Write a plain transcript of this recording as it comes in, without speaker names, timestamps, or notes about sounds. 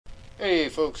Hey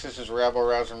folks, this is Rabble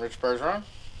Rousing Rich Bergeron.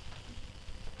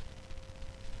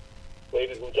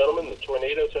 Ladies and gentlemen, the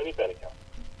Tornado Tony Pennicott.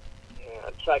 Yeah,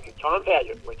 it's like Tom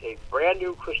Paget with a brand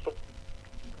new crystal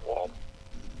ball.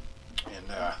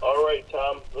 And All right,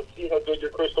 Tom, let's see how good your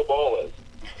crystal ball is.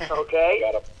 Okay?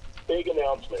 Got a big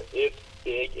announcement. It's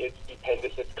big, it's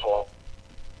stupendous, it's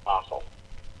colossal.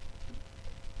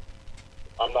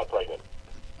 I'm not pregnant.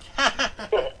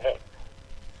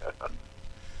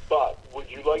 But would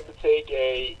you like to take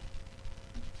a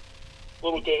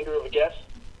little gander of a guess?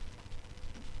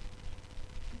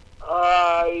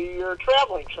 You're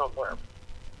traveling somewhere.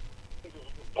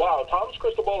 Wow, Tom's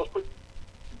crystal ball is pretty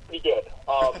good.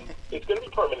 It's going to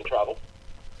be permanent travel,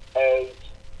 as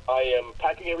I am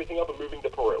packing everything up and moving to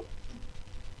Peru.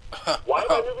 Why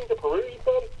am I moving to Peru, you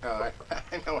said?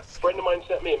 I know A friend of mine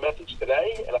sent me a message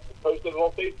today, and I posted it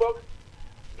on Facebook,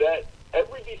 that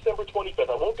every December 25th,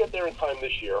 I won't get there in time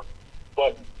this year,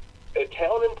 but a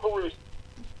town in Peru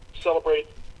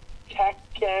celebrates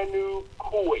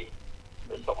Takanukui,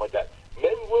 or something like that.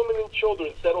 Men, women, and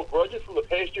children settle grudges from the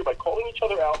past year by calling each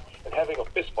other out and having a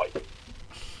fist fight.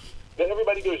 Then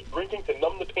everybody goes drinking to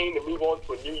numb the pain and move on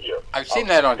to a new year. I've seen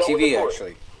that on Go with TV the Peru.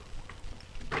 actually.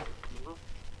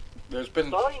 There's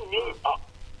been Sign me up.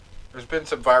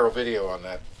 some viral video on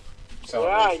that. Yeah,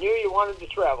 I knew you wanted to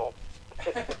travel.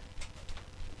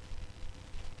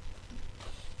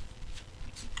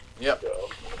 Yep. So,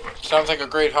 Sounds like a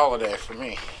great holiday for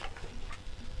me.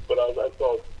 but I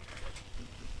thought,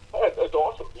 that's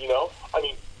awesome, you know? I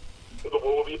mean, the world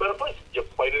will be a better place. You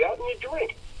fight it out and you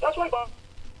drink. That's why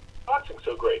boxing's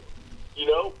so great. You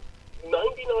know,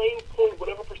 99 point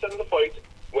whatever percent of the fights,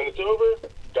 when it's over,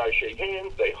 guys shake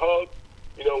hands, they hug,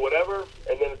 you know, whatever,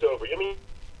 and then it's over. I mean,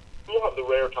 you'll have the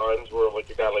rare times where,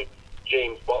 like, a guy like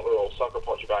James Butler will sucker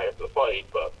punch a guy after the fight,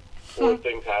 but or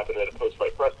things happen at a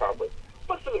post-fight press conference.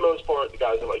 But for the most part, the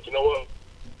guys are like, you know what?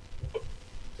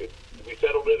 We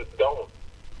settled it, it's gone.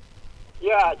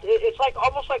 Yeah, it's like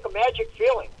almost like a magic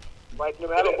feeling. Like no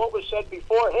matter what was said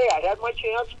before, hey, I had my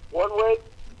chance one way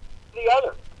or the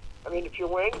other. I mean, if you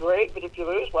win, great, but if you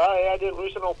lose, well, hey, I didn't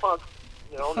lose an old punk.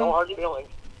 You know, no hard feelings.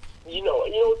 You know,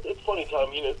 it's funny,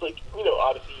 Tom. You know, it's like, you know,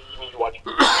 obviously, you watch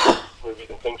movies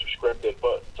and things are scripted,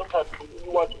 but sometimes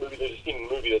you watch a movie, there's a scene in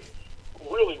the movie that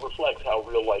really reflects how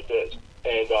real life is.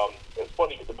 And it's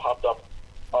funny because it popped up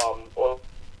on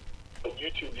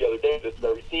YouTube the other day, this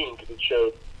very scene, because it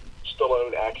showed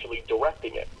Stallone actually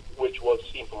directing it, which was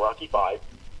a scene from Rocky V,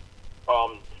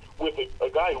 with a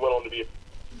guy who went on to be a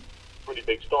pretty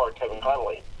big star, Kevin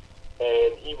Connolly.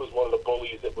 And he was one of the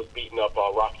bullies that was beating up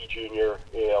Rocky Jr.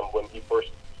 When he first,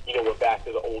 you know, went back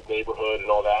to the old neighborhood and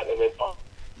all that. And then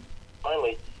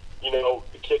finally, you know,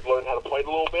 the kid learned how to fight a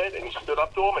little bit, and he stood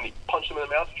up to him, and he punched him in the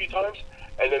mouth a few times.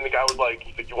 And then the guy was like,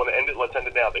 he said, you want to end it? Let's end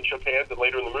it now. They shook hands, and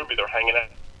later in the movie, they're hanging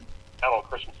out on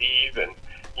Christmas Eve, and,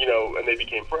 you know, and they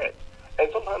became friends. And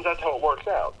sometimes that's how it works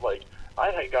out. Like, I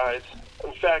had guys,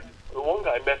 in fact, the one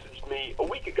guy messaged me a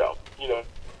week ago, you know,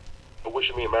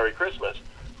 wishing me a Merry Christmas.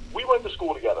 We went to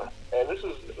school together, and this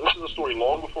is a story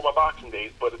long before my boxing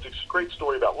days, but it's a great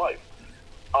story about life.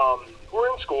 We're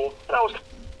in school, and I was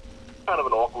kind of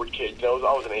an awkward kid. You know,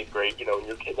 I was in 8th grade, you know, and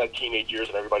you're in that teenage years,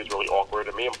 and everybody's really awkward.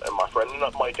 And me and my friend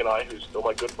Mike and I, who's still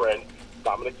my good friend,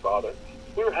 Dominic's father,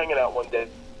 we were hanging out one day,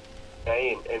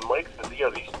 and Mike says, you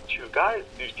know, these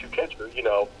two kids are, you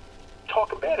know,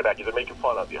 talking bad about you. They're making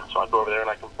fun of you. So I go over there and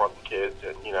I confront the kids,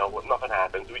 and, you know, nothing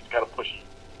happens. We kind of push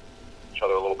each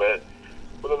other a little bit.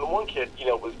 But then the one kid, you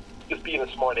know, was just being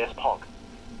a smart-ass punk.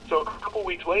 So a couple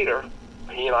weeks later,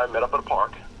 he and I met up at a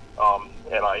park,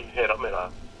 and I hit him, and I,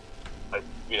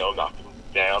 you know, knocked him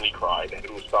down. He cried. I hit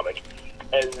him in the stomach.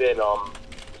 And then,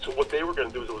 so what they were going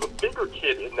to do is there was a bigger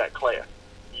kid in that class,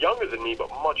 younger than me, but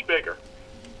much bigger.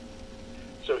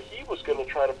 So he was going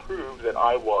to try to prove that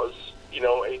I was, you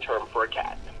know, a term for a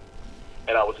cat,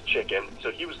 and I was a chicken. So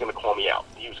he was going to call me out.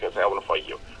 He was going to say, I want to fight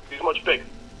you. He's much bigger.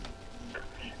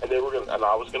 And they were going, and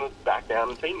I was going to back down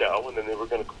and say no, and then they were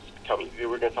going to tell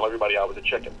everybody I was a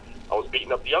chicken. I was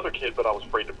beating up the other kid, but I was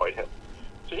afraid to fight him.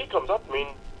 So he comes up to me,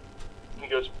 and he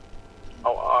goes,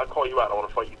 I'll call you out. I want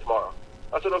to fight you tomorrow.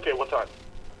 I said, okay, what time?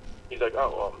 He's like,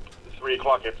 3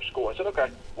 o'clock after school. I said,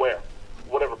 okay, where?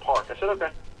 Whatever park. I said,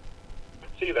 okay,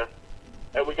 see you there.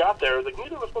 And we got there, like,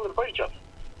 neither of us wanted to fight each other,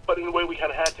 but in a way we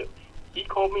kind of had to. He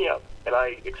called me up, and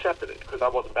I accepted it because I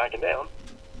wasn't backing down,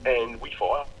 and we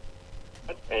fought.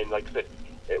 And like I said,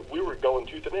 we were going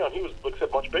tooth and nail. He was, like I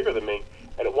said, much bigger than me.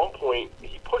 And at one point,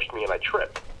 he pushed me, and I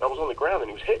tripped. I was on the ground, and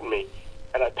he was hitting me,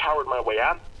 and I powered my way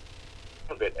out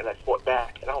of it, and I fought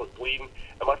back, and I was bleeding.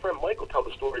 And my friend Mike will tell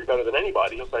the story better than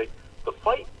anybody. He was like, the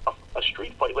fight a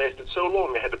street fight lasted so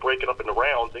long they had to break it up into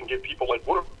rounds and give people like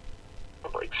water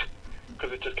breaks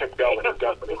because it just kept going and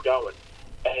going and going.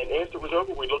 And after it was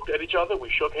over, we looked at each other, we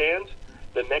shook hands.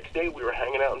 The next day, we were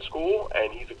hanging out in school,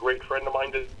 and he's a great friend of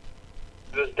mine to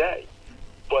this day.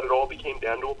 But it all became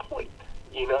down to a point,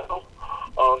 you know?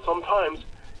 Sometimes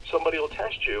somebody will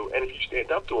test you, and if you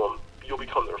stand up to them, you'll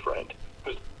become their friend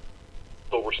because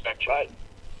they'll respect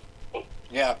you.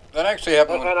 Yeah, that actually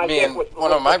happened And I with me think and with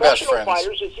one of my best professional friends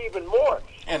fighters, it's even more.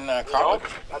 in You know? college.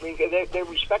 I mean, they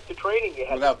respect the training you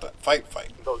have Without the fight.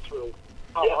 to go through,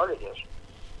 how hard it is.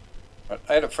 But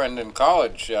I had a friend in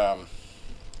college.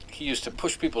 He used to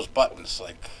push people's buttons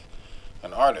like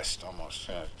an artist almost.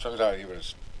 It turns out he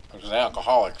was an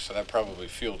alcoholic, so that probably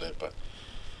fueled it. But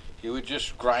he would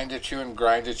just grind at you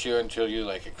until you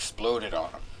like exploded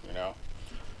on him, you know.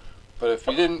 But if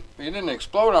you didn't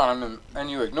explode on him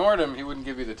and you ignored him, he wouldn't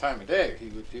give you the time of day.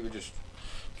 He would just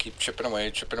keep chipping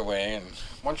away, and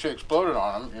once you exploded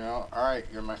on him, you know, all right,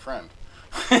 you're my friend.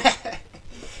 It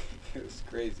was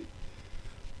crazy.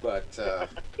 But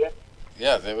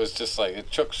yeah, it was just like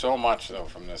it took so much though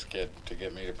from this kid to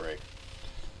get me to break,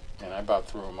 and I about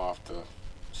threw him off the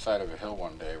side of a hill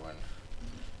one day when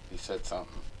he said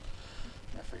something.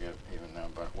 I forget even now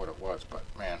but what it was, but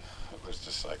man, it was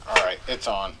just like, all right, it's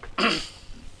on.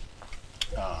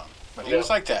 But he was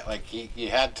like that. Like you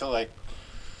had to like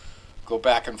go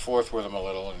back and forth with him a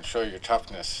little and show your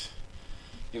toughness,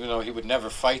 even though he would never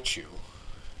fight you.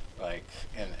 Like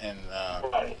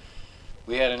Right.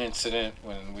 we had an incident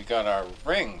when we got our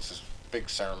rings, this big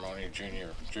ceremony, junior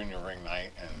ring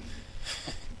night, and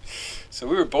so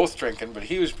we were both drinking, but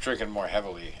he was drinking more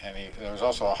heavily, and there was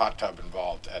also a hot tub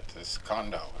involved at this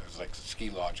condo. It was like a ski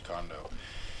lodge condo.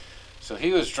 So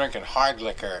he was drinking hard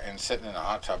liquor and sitting in a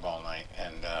hot tub all night,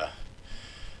 and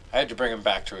I had to bring him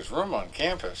back to his room on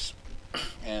campus,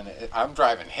 and I'm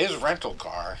driving his rental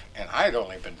car, and I had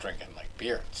only been drinking like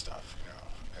beer and stuff, you know,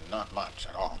 and not much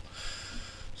at all.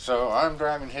 So I'm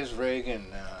driving his rig, and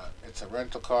it's a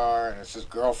rental car, and it's his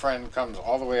girlfriend comes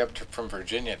all the way up from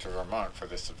Virginia to Vermont for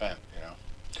this event, you know.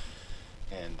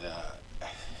 And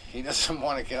he doesn't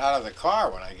want to get out of the car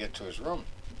when I get to his room.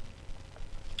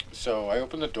 So I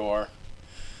open the door,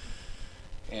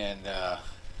 and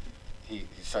he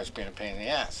starts being a pain in the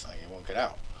ass, like he won't get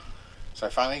out. So I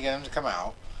finally get him to come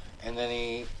out, and then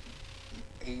he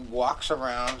walks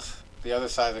around the other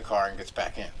side of the car and gets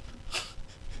back in.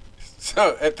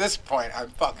 So at this point, I'm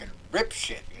fucking rip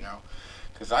shit, you know,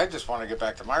 because I just want to get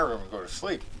back to my room and go to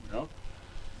sleep, you know.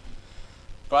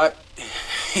 But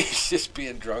he's just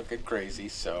being drunk and crazy,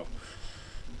 so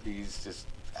I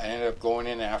ended up going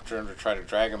in after him to try to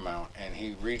drag him out, and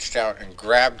he reached out and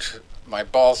grabbed my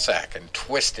ball sack and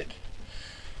twisted.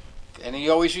 And he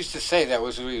always used to say that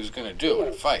was what he was going to do in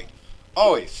a fight.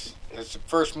 Always. That's the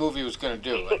first move he was going to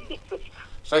do. Like,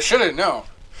 so I should have known.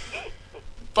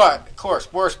 But, of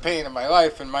course, worst pain in my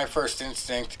life, and my first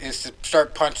instinct is to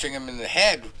start punching him in the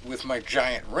head with my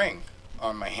giant ring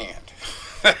on my hand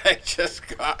that I just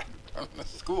got from the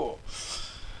school.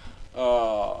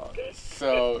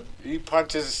 So he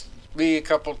punches me a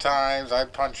couple times, I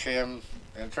punch him,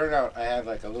 and it turned out I had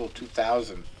like a little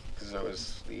 2000, because it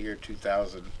was the year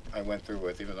 2000 I went through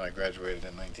with, even though I graduated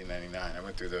in 1999. I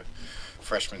went through the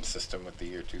freshman system with the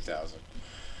year 2000.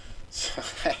 So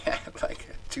I had like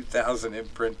a 2000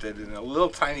 imprinted and a little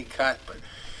tiny cut, but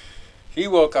he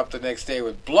woke up the next day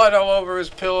with blood all over his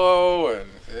pillow, and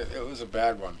it was a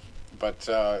bad one. But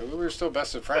we were still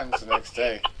best of friends the next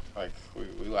day. Like,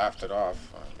 we laughed it off.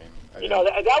 I mean, You know,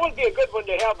 that would be a good one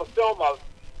to have a film of.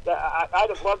 I'd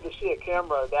have loved to see a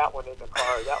camera of that one in the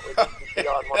car. That would be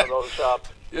on one of those.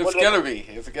 It's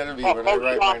gonna be when I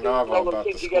write my novel about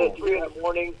the things you get at school. 3 in the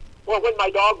morning. Well, when my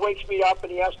dog wakes me up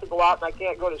and he has to go out and I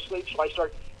can't go to sleep, so I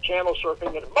start channel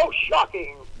surfing and most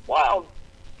shocking, wild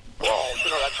balls,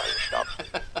 you know, that kind of stuff.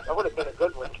 That would have been a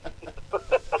good one.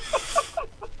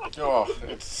 Oh,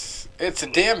 it's a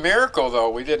damn miracle though.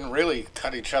 We didn't really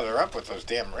cut each other up with those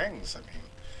damn rings. I mean,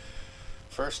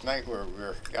 first night we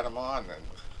got them on and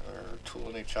we were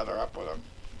tooling each other up with them.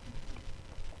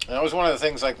 And that was one of the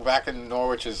things, like back in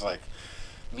Norwich's like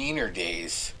meaner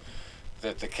days,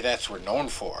 that the cadets were known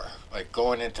for, like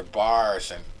going into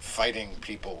bars and fighting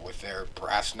people with their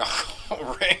brass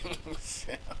knuckle rings.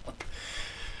 You know?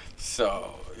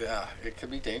 So yeah, it could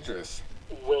be dangerous.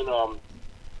 When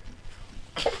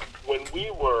we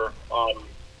were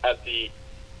at the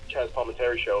Chaz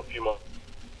Palminteri show a few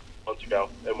months ago,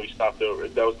 and we stopped over,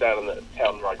 that was down in the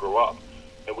town where I grew up,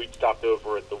 and we stopped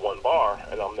over at the one bar,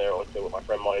 and I'm there with my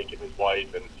friend Mike and his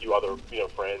wife and a few other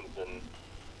friends and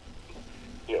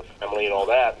family and all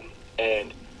that,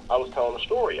 and I was telling a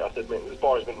story. I said, man, this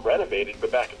bar has been renovated, but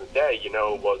back in the day, it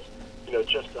was,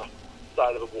 just a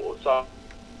side of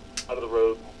the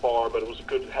road bar, but it was a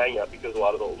good hangout because a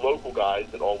lot of the local guys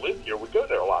that all lived here would go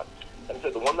there a lot. And I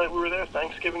said, the one night we were there,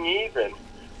 Thanksgiving Eve, and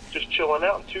just chilling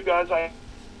out, and two guys I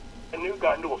knew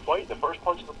got into a fight. The first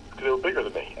punch, because they were bigger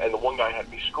than me, and the one guy had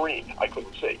me screamed. I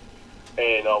couldn't see.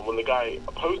 And when the guy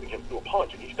opposing him threw a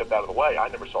punch, and he stepped out of the way, I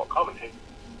never saw it coming. Hit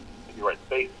me right in the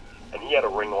face, and he had a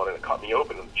ring on, and it cut me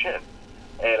open in the chin.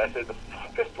 And I said, the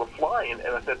fists were flying,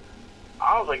 and I stepped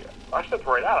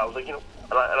right out. I was like, and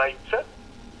I said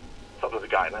something to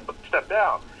the guy, and I stepped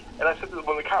down. And I said,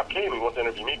 when the cop came, he wanted to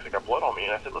interview me because he got blood on me.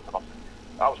 And I said, listen,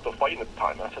 I was still fighting at the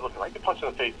time. And I said, listen, I get punched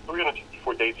in the face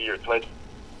 364 days a year. Tonight's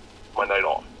my night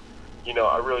off.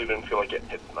 I really didn't feel like getting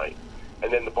hit tonight.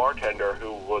 And then the bartender,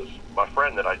 who was my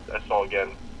friend that I saw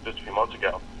again just a few months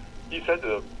ago, he said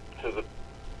to the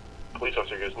police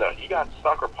officer, he goes, no, he got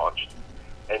sucker punched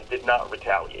and did not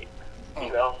retaliate.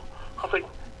 I was like,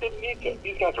 didn't need to.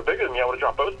 These guys are bigger than me. I would have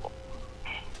dropped both of them.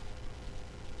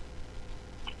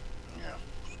 Yeah,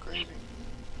 it's crazy.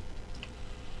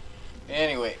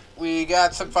 Anyway, we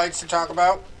got some fights to talk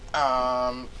about.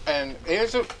 And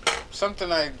here's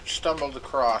something I stumbled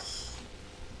across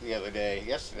the other day.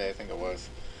 Yesterday, I think it was.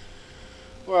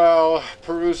 Well,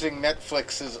 perusing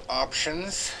Netflix's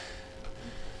options.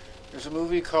 There's a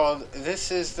movie called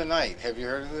This Is the Night. Have you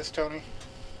heard of this, Tony?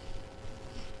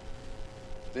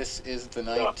 This Is the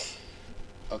Night.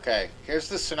 Okay, here's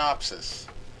the synopsis.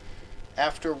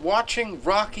 After watching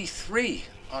Rocky III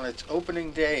on its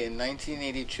opening day in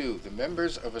 1982, the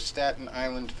members of a Staten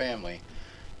Island family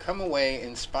come away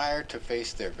inspired to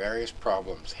face their various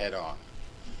problems head on.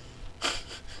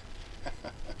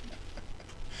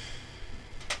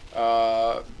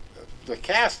 The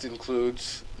cast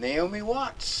includes Naomi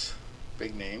Watts,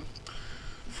 big name,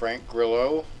 Frank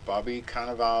Grillo, Bobby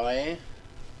Cannavale,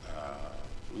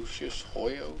 Lucius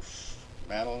Hoyos,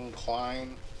 Madeline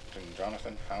Klein, and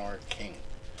Jonathan Howard King.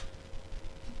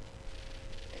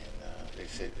 And they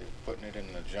say they're putting it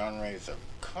in the genres of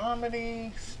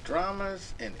comedies,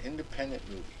 dramas, and independent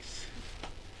movies.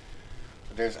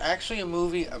 But there's actually a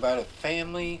movie about a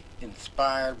family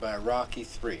inspired by Rocky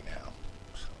III now.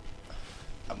 So,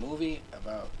 a movie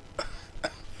about a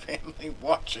family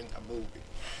watching a movie.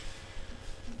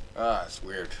 It's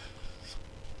weird.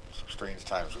 Some strange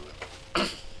times we live in.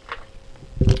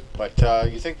 But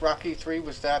you think Rocky III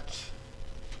was that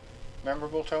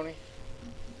memorable, Tony?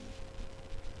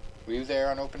 Were you there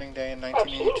on opening day in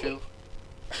 1982?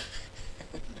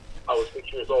 I was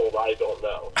 6 years old. I don't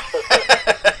know.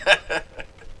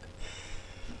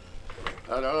 I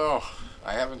don't know.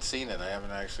 I haven't seen it. I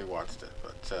haven't actually watched it.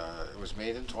 But it was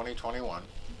made in 2021.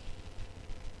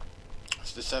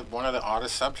 It's just one of the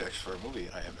oddest subjects for a movie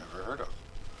I have ever heard of.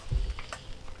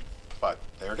 But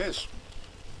there it is.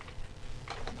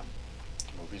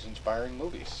 Movies inspiring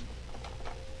movies.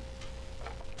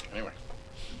 Anyway.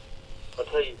 I'll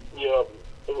tell you,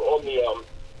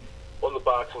 on the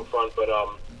boxing front, but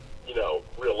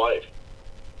real life.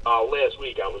 Last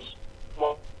week I was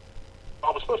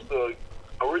supposed to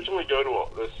originally go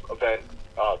to this event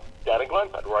down in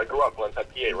Glenside, where I grew up, Glenside,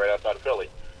 PA, right outside of Philly.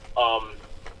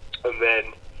 And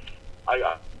then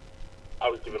I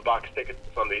was given box tickets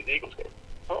to Sunday's Eagles game.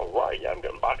 Oh, right, yeah, I'm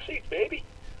getting box seats, baby.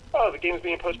 Oh, the game's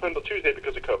being postponed until Tuesday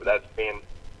because of COVID. That's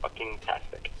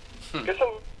fan-fucking-tastic. Guess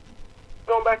I'm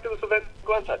going back to this event in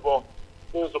Glenside. Well,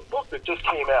 there's a book that just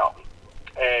came out,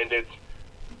 and it's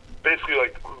basically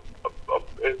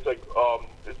it's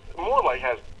more like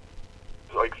has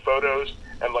like photos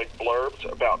and like blurbs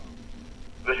about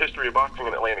the history of boxing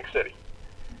in Atlantic City.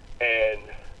 And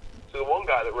so the one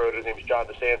guy that wrote it, his name is John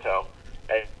DeSanto,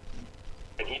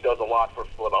 and he does a lot for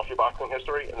Philadelphia boxing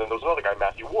history. And then there's another guy,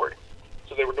 Matthew Ward.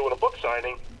 So they were doing a book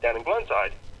signing down in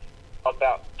Glenside,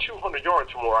 about 200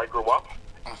 yards from where I grew up,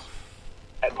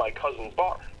 at my cousin's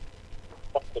bar.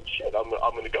 I said, shit, I'm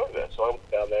going to go to this. So I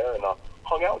went down there and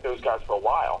hung out with those guys for a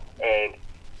while. And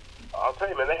I'll tell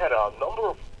you, man, they had a number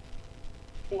of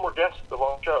former guests of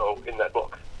our show in that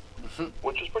book,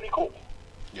 which is pretty cool.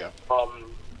 Yeah.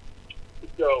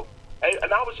 So,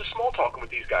 and I was just small talking with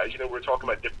these guys. We were talking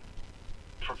about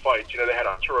different fights. They had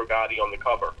Arturo Gotti on the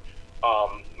cover.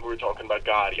 We were talking about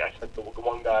Gotti. I sent the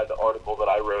one guy the article that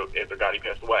I wrote after Gotti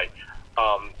passed away.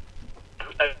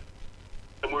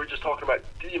 And we were just talking about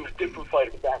different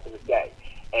fighters back in the day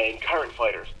and current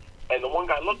fighters. And the one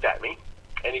guy looked at me,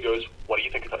 and he goes, what do you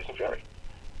think of Tyson Fury?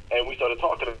 And we started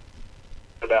talking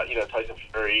about, Tyson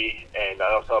Fury, and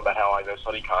I was talking about how I know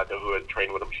Sonny Kanto, who had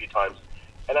trained with him a few times.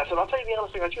 And I said, I'll tell you the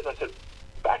honest thing I said. I said,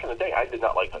 back in the day, I did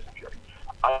not like Tyson Fury.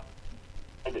 I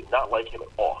I did not like him at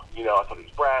all. You know, I thought he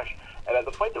was brash. And at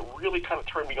the fight that really kind of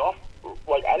turned me off,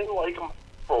 like, I didn't like him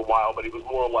for a while, but it was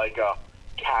more like a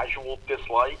casual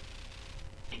dislike.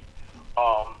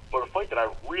 But a fight that I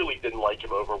really didn't like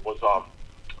him over was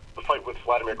the fight with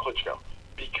Vladimir Klitschko.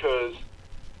 Because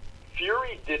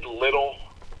Fury did little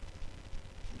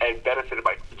and benefited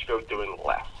by Klitschko doing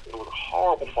less. It was a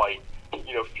horrible fight.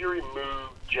 You know, Fury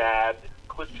moved, jabbed,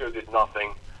 Klitschko did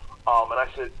nothing. And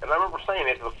I remember saying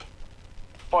after the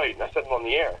fight, and I said it on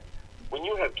the air, when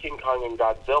you have King Kong and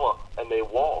Godzilla and they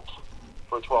waltz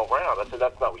for 12 rounds, I said,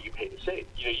 that's not what you pay to see.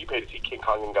 You know, you pay to see King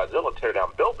Kong and Godzilla tear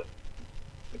down buildings.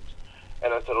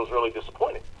 And I said it was really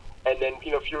disappointing. And then,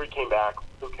 you know, Fury came back.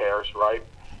 Who cares, right?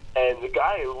 And one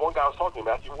guy I was talking to,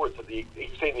 Matthew Ward, said he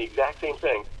was saying the exact same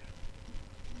thing.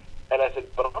 And I said,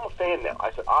 but I'm a fan now.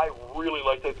 I said, I really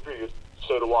like Tyson Fury. He goes,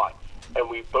 so do I. And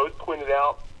we both pointed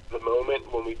out the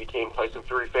moment when we became Tyson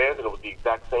Fury fans, and it was the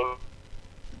exact same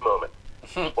moment.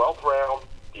 12th round,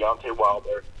 Deontay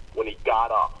Wilder, when he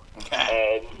got up.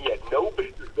 And he had no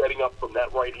business getting up from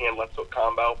that right hand left hook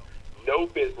combo. No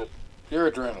business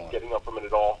Pure adrenaline. Getting up from it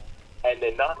at all. And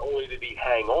then not only did he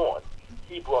hang on,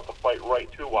 he brought the fight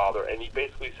right to Wilder, and he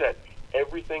basically said,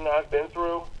 everything I've been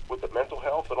through with the mental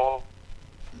health and all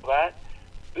that,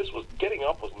 getting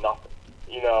up was nothing.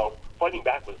 You know, fighting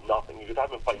back was nothing, because I've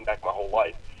been fighting back my whole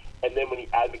life. And then when he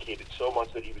advocated so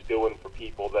much that he was doing for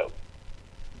people that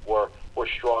were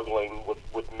struggling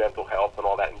with mental health and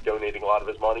all that, and donating a lot of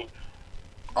his money.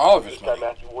 All of his money.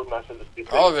 Matthew Ward and I said this.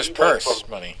 All of his purse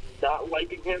money. Not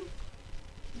liking him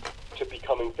to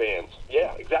becoming fans.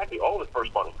 Yeah, exactly. All of his purse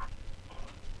money.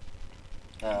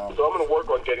 So I'm going to work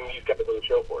on getting these guys on the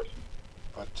show for us.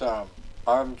 But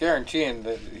I'm guaranteeing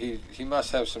that he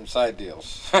must have some side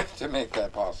deals to make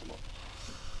that possible.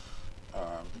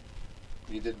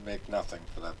 He didn't make nothing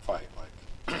for that fight.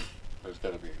 Like, there's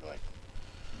got to be like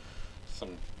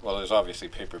some. Well, there's obviously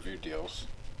pay-per-view deals,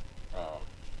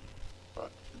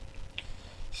 but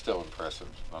still impressive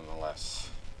nonetheless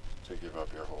to give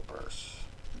up your whole purse.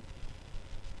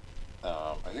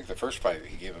 I think the first fight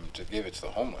he gave it to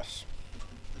the homeless,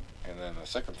 and then the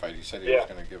second fight he said he was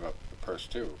going to give up the purse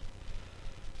too.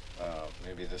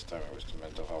 Maybe this time it was to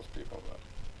mental health people, but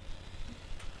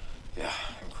yeah,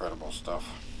 incredible stuff.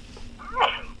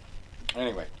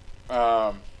 Anyway, we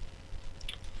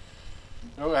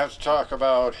don't have to talk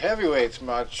about heavyweights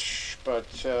much, but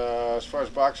as far as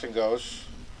boxing goes,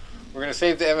 we're going to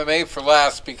save the MMA for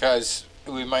last because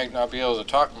we might not be able to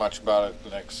talk much about it the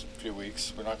next few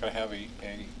weeks. We're not going to have a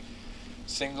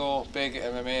single big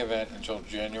MMA event until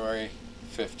January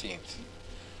 15th.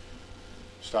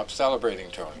 Stop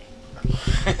celebrating, Tony.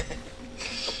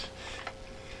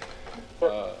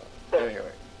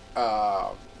 Anyway,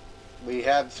 we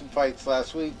had some fights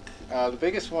last week. The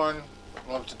biggest one I'd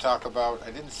love to talk about,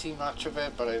 I didn't see much of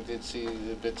it, but I did see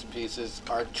the bits and pieces.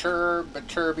 Artur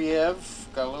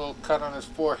Beterbiev got a little cut on his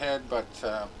forehead, but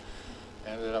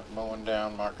ended up mowing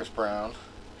down Marcus Brown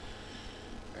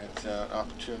at an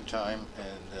opportune time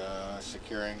and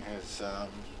securing his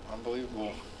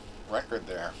unbelievable record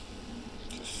there.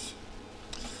 Just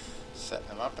setting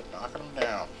him up and knocking him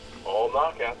down. All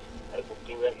knockouts. I haven't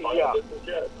seen that final distance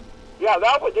yet. Yeah,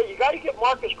 that was, you got to give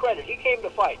Marcus credit. He came to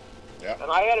fight. Yeah.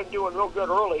 And I had him doing real good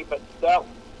early, but that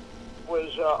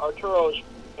was Arturo's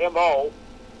M.O.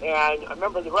 And I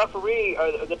remember the referee,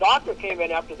 the doctor came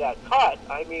in after that cut.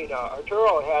 I mean,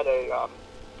 Arturo had a,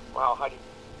 well, how do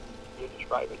you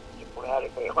describe it? Had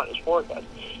it on his forehead.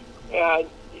 And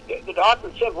the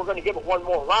doctor said, we're going to give it one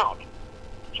more round.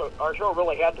 So Arturo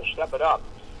really had to step it up.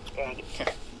 And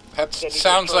that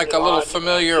sounds like a little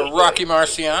familiar Rocky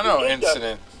Marciano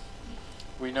incident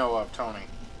we know of, Tony.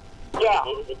 Yeah.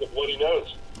 With the bloody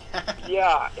nose.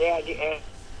 Yeah, and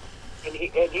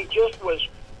he just was.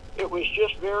 It was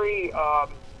just very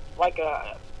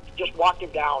just walked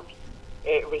him down.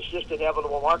 It was just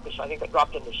inevitable. Marcus, I think, I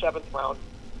dropped in the 7th round,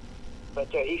 but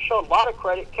he showed a lot of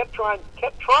credit. Kept trying.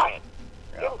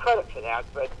 Yeah. Give him credit for that,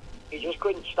 but he just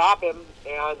couldn't stop him.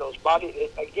 And those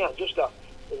again, just a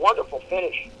wonderful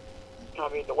finish. I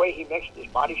mean, the way he mixed his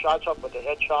body shots up with the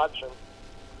head shots, and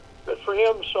good for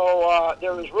him. So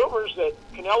there was rumors that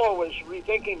Canelo was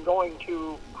rethinking going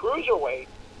to cruiserweight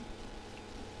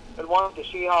and wanted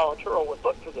to see how Arturo would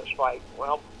look for this fight.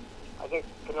 Well, I think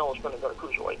Canelo's going to go to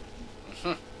cruiserweight.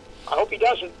 Mm-hmm. I hope he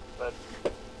doesn't, but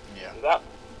that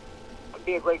would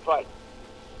be a great fight.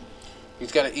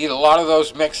 He's got to eat a lot of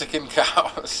those Mexican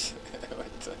cows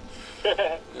with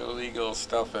the illegal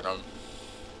stuff in them.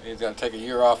 He's going to take a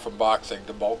year off from boxing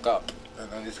to bulk up,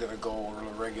 and then he's going to go over to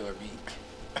regular meat.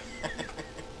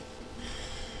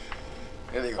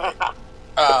 Anyway,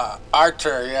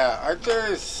 Arthur, yeah.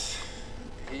 Arthur is,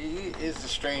 he is a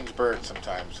strange bird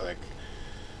sometimes. Like,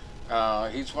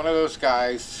 he's one of those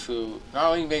guys who not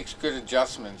only makes good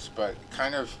adjustments, but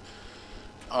kind of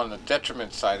on the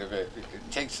detriment side of it,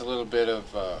 it takes a little bit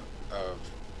of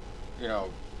you know,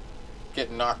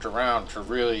 getting knocked around to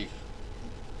really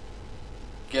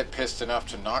get pissed enough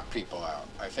to knock people out.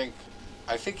 I think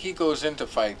he goes into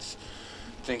fights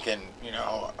thinking, you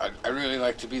know, I really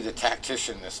like to be the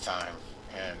tactician this time,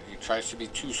 and he tries to be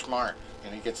too smart,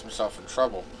 and he gets himself in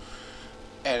trouble.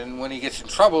 And when he gets in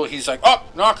trouble, he's like, "Oh,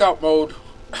 knockout mode."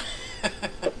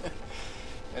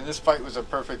 And this fight was a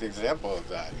perfect example of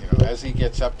that. You know, as he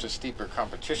gets up to steeper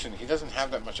competition, he doesn't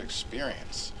have that much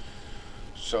experience.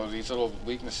 So these little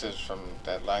weaknesses from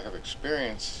that lack of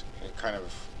experience, it kind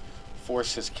of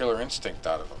force his killer instinct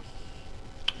out of him.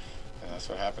 And that's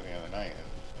what happened the other night.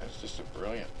 And it's just a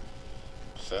brilliant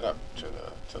setup to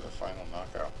the final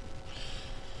knockout.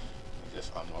 He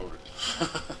just unloaded.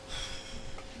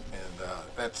 And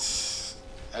that's,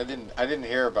 I didn't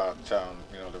hear about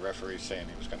you know, the referee saying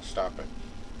he was going to stop it.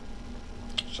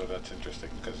 So that's interesting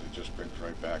because it just brings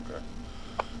right back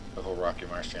the whole Rocky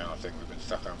Marciano thing we've been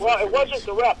stuck on. Well, it wasn't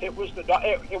the ref. It was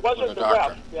it wasn't the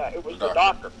ref. Yeah, it was the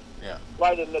doctor. Yeah.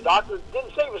 Right, and the doctor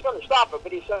didn't say he was going to stop it,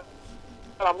 but he said,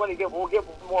 we'll give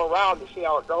one more round to see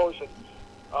how it goes.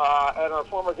 And our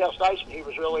former guest Tyson, he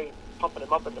was really pumping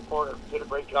him up in the corner. Did a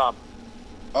great job.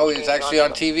 Oh, he's actually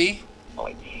on TV?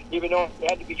 Even though it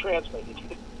had to be translated.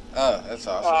 Oh, that's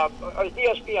awesome.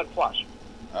 ESPN Plus.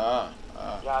 Yeah,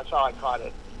 that's how I caught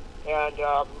it. And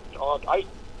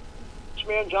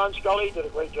Iceman John Scully did a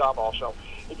great job also.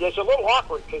 It's a little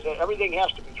awkward because everything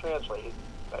has to be translated.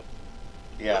 But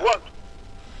yeah. It worked.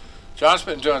 John's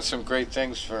been doing some great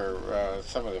things for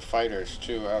some of the fighters,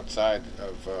 too, outside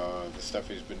of the stuff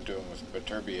he's been doing with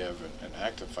Beterbiev and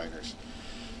active fighters.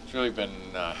 He's really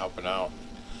been helping out.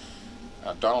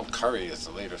 Donald Curry is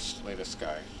the latest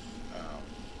guy.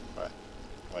 But,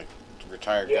 like,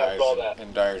 retired guys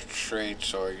in dire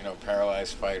straits or, you know,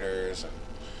 paralyzed fighters. And,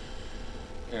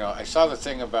 you know, I saw the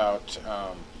thing about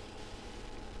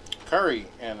Curry,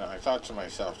 and I thought to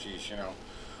myself, geez, you know,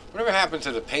 whatever happened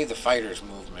to the pay the fighters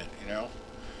movement, you know?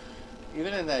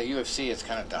 Even in the UFC, it's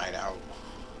kind of died out,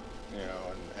 you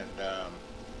know, and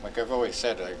like I've always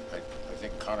said, I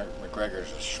think Conor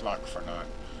McGregor's a schmuck for not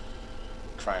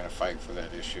trying to fight for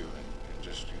that issue and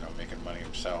just, you know, making money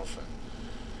himself. And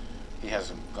he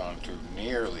hasn't gone through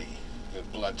nearly the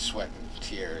blood, sweat, and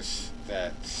tears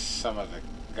that some of the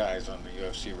guys on the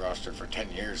UFC roster for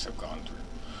 10 years have gone through.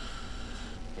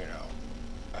 You know,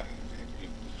 you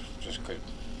just could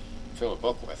fill a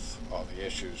book with all the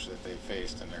issues that they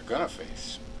faced and they're going to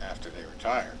face after they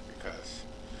retire, because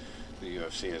the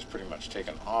UFC has pretty much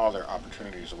taken all their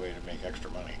opportunities away to make extra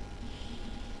money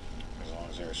as long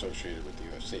as they're associated with the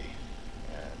UFC.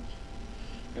 And,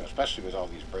 you know, especially with all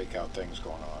these breakout things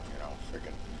going on, you know,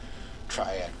 freaking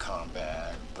triad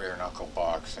combat, bare knuckle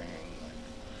boxing,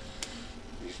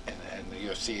 and the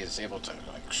UFC is able to,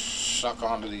 like, suck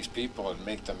onto these people and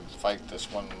make them fight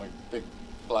this one, like, big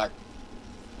black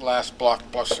last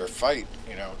blockbuster fight,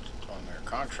 you know, on their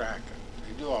contract,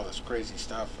 and they do all this crazy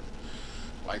stuff,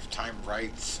 and lifetime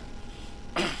rights.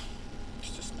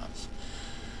 It's just nuts.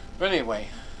 But anyway,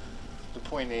 the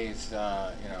point is, you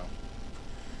know,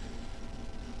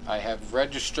 I have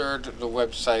registered the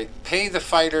website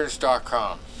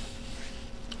paythefighters.com,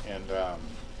 and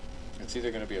it's either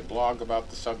going to be a blog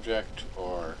about the subject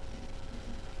or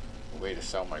a way to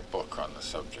sell my book on the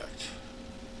subject,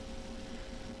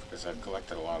 because I've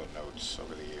collected a lot of notes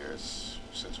over the years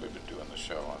since we've been doing the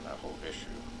show on that whole issue,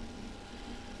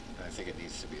 and I think it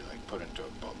needs to be, like, put into a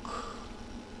book.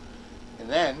 And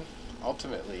then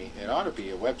ultimately it ought to be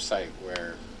a website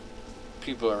where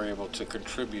people are able to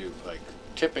contribute, like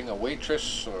tipping a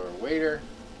waitress or a waiter.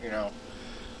 You know,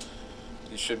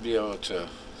 you should be able to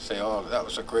say, oh, that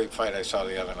was a great fight I saw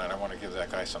the other night, I want to give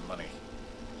that guy some money.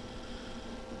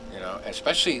 You know,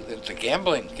 especially the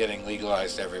gambling getting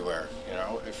legalized everywhere. You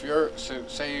know, if you're,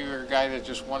 say you're a guy that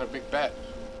just won a big bet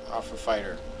off a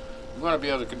fighter, you want to be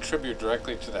able to contribute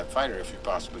directly to that fighter if you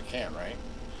possibly can, right?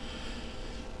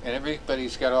 And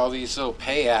everybody's got all these little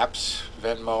pay apps,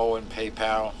 Venmo and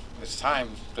PayPal. It's time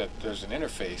that there's an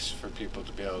interface for people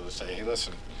to be able to say, hey,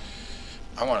 listen,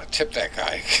 I want to tip that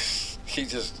guy. he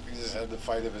just had the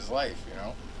fight of his life, you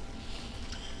know?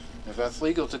 If that's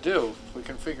legal to do, if we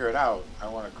can figure it out, I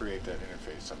want to create that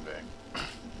interface someday.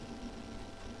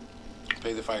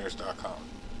 Paythefighters.com.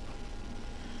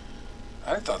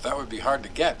 I thought that would be hard to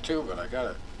get, too, but I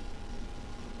got it.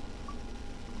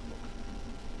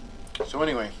 So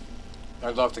anyway,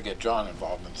 I'd love to get John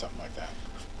involved in something like that.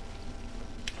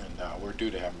 we're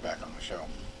due to have him back on the show.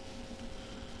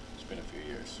 It's been a few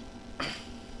years.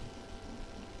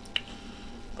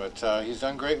 But he's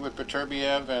done great with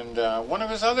Beterbiev, and one of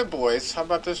his other boys, how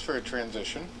about this for a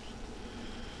transition?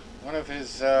 One of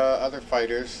his other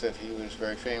fighters that he was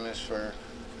very famous for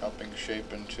helping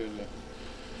shape into the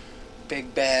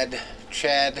big bad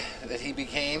Chad that he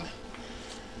became,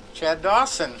 Chad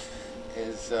Dawson,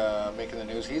 is making the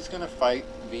news. He's going to fight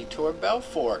Vitor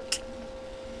Belfort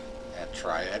at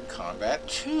Triad Combat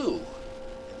 2 in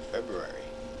February.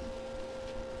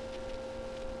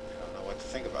 I don't know what to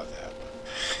think about that.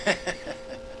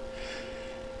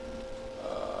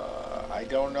 I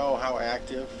don't know how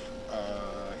active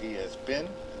he has been.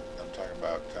 I'm talking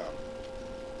about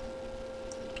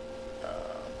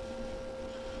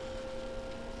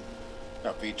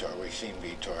not Vitor. We've seen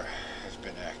Vitor has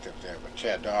been active there, but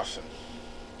Chad Dawson,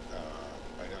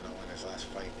 I don't know when his last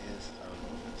fight is. I don't know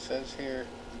what it says here.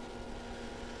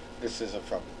 This is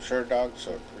from Sherdog,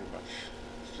 so pretty much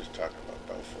it's just talking about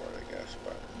Belfort, I guess.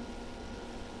 But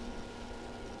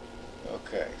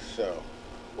okay, so.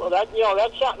 Well, that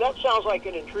sounds like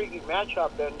an intriguing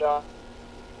matchup, and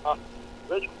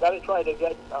Rich, got to try to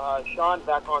get Sean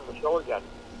back on the show again.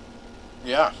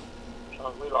 Yeah.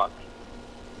 Sean Wheelock.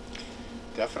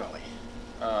 Definitely.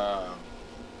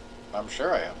 I'm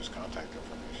sure I have his contact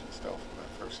information still from that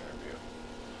first interview,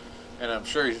 and I'm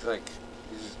sure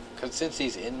because since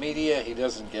he's in media, he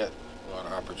doesn't get a lot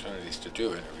of opportunities to do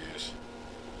interviews.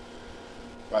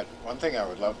 But one thing I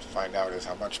would love to find out is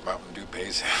how much Mountain Dew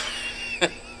pays him.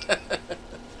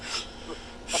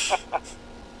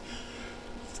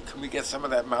 Can we get some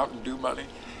of that Mountain Dew money?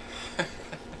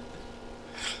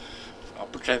 I'll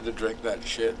pretend to drink that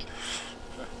shit.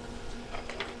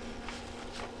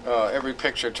 Every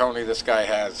picture Tony this guy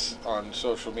has on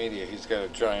social media, he's got a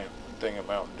giant thing of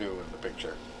Mountain Dew in the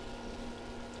picture.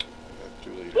 That's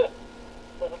 2 liters.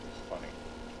 It's funny.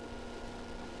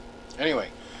 Anyway,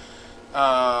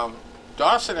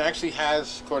 Dawson actually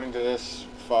has, according to this,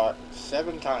 fought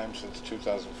 7 times since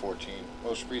 2014,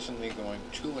 most recently going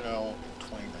 2-0 in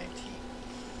 2019.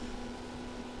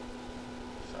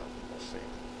 So, we'll see.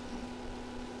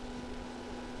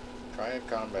 Triad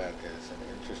Combat is an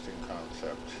interesting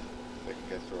concept. They can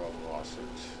get through all the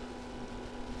lawsuits.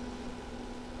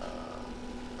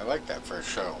 I like that for a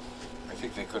show. I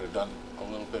think they could have done a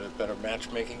little bit of better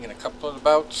matchmaking in a couple of the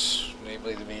bouts,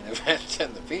 namely the main event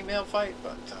and the female fight,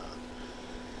 but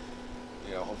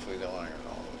hopefully they'll iron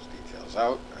all those details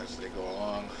out as they go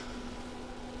along.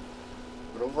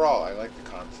 But overall, I like the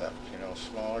concept.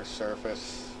 Smaller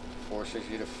surface forces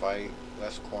you to fight,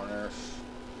 less corners,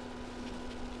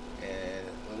 and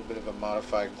a little bit of a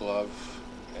modified glove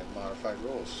and modified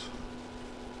rules.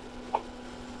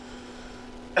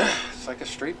 It's like a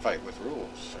street fight with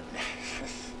rules.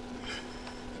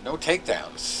 No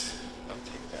takedowns. No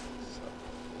takedowns. So.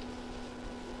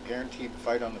 Guaranteed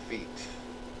fight on the feet.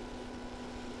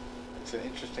 It's an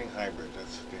interesting hybrid,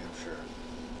 that's damn sure.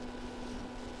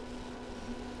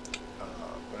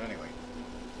 But anyway,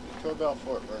 Vitor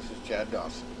Belfort versus Chad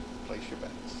Dawson. Place your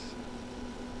bets.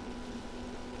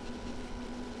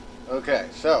 Okay,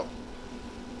 so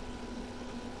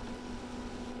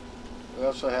we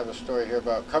also have a story here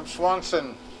about Cub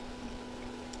Swanson.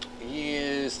 He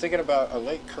is thinking about a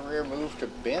late career move to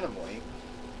bantamweight.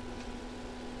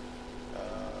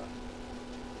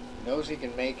 Knows he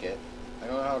can make it. I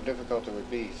don't know how difficult it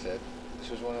would be, he said.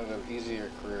 This is one of the easier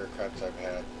cuts I've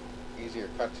had.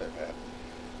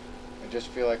 I just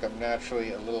feel like I'm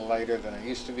naturally a little lighter than I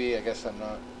used to be. I guess I'm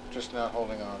not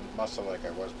holding on muscle like I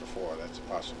was before. That's a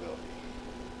possibility.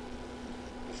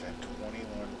 He's had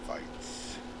 21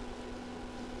 fights.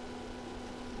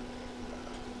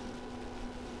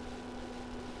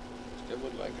 Still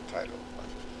would like a title, but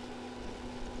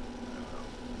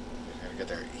he's gonna get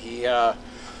there. He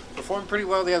performed pretty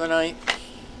well the other night.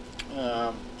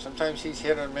 Sometimes he's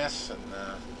hit or miss, and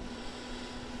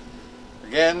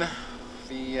again,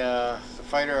 the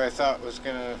fighter I thought was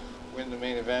gonna win the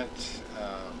main event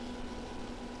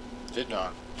did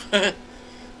not.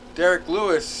 Derek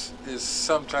Lewis is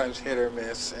sometimes hit or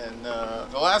miss, and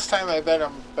the last time I bet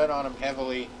on him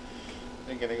heavily,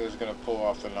 thinking he was going to pull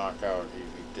off the knockout, he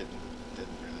didn't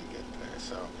really get there.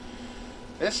 So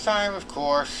this time, of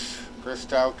course, Chris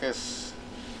Daukaus,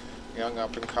 young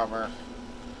up-and-comer,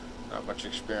 not much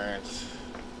experience,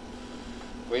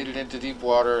 waded into deep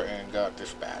water and got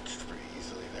dispatched pretty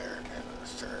easily there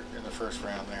in the first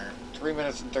round there. 3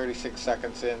 minutes and 36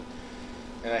 seconds in.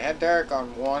 And I had Derek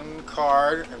on one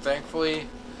card, and thankfully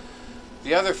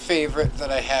the other favorite that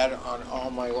I had on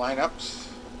all my lineups,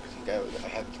 I think I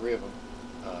had 3 of them.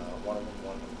 One of them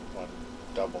won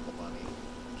double the money.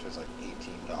 which was like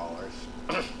 $18.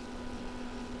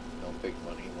 No big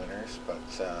money winners, but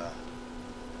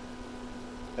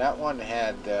that one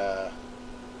had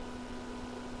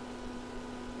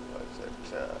what was it?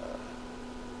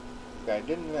 I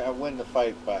didn't win the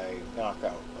fight by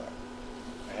knockout, but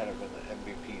I had him in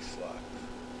the MVP slot. I'm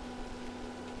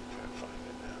trying to find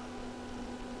it now.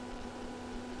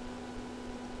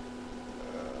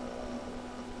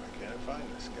 Why can't I find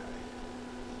this guy?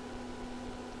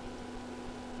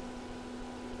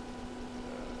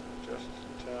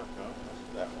 Justin Tuck. No, that's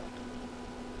that one.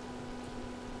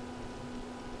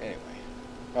 Anyway.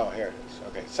 Oh, here it is.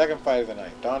 Okay, second fight of the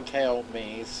night. Don'Tale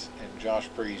Mayes and Josh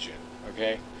Parisian.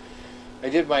 Okay? I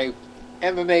did my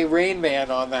MMA Rain Man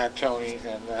on that, Tony,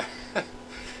 and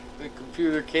the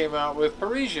computer came out with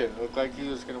Parisian. Looked like he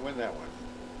was going to win that one.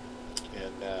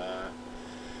 And,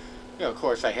 you know, of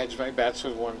course, I hedged my bets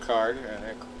with one card, and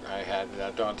I had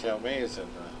Don'Tale Mayes in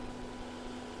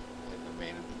the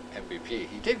main MVP.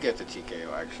 He did get the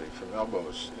TKO, actually, from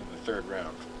elbows in the third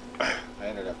round. I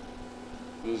ended up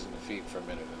losing the feet for a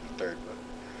minute in the third, but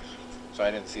so I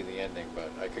didn't see the ending,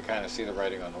 but I could kind of see the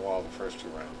writing on the wall the first two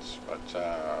rounds. But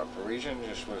Parisian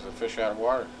just was a fish out of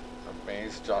water.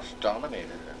 Mayes just dominated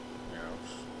it. You know,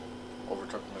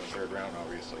 overtook him in the third round,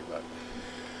 obviously. But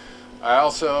I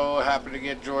also happened to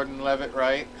get Jordan Levitt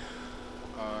right.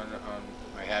 I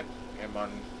had him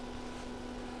on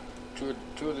two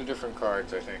of the different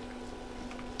cards, I think,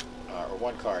 or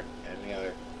one card, and the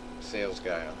other sales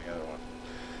guy on the other one.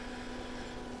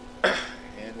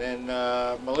 And then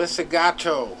Melissa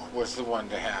Gatto was the one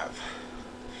to have.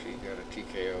 She got a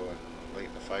TKO in late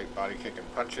in the fight, body kick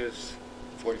and punches,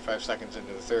 45 seconds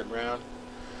into the third round.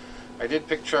 I did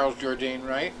pick Charles Jourdain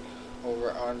right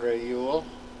over Andre Ewell.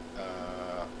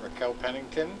 Raquel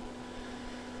Pennington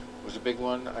was a big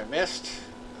one I missed.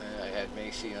 I had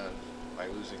Macy on my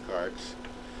losing cards.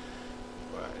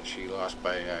 She lost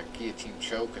by guillotine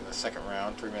choke in the second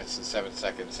round, 3 minutes and 7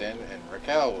 seconds in, and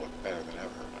Raquel looked better than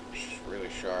ever. Really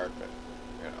sharp and,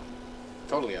 you know,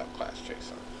 totally outclassed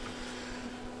Jason.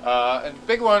 And the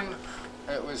big one,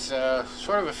 it was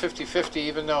sort of a 50-50,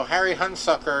 even though Harry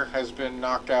Hunsucker has been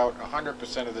knocked out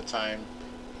 100% of the time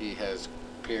he has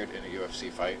appeared in a UFC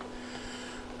fight.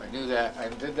 I knew that. I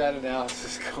did that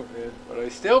analysis going in, but I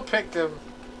still picked him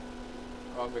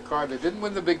on the card. They didn't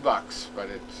win the big bucks, but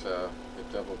it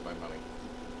doubled my money.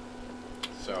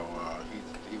 So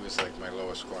he was like my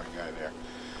lowest scoring guy there.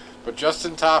 But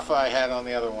Justin Tafa I had on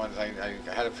the other ones. I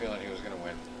had a feeling he was going to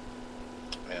win.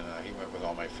 And he went with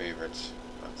all my favorites.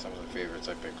 Some of the favorites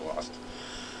I picked lost.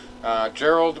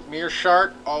 Gerald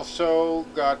Meerschaert also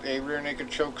got a rear naked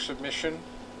choke submission.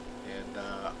 And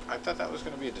I thought that was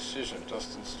going to be a decision.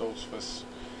 Dustin Stoltzfus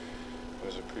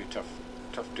was a pretty tough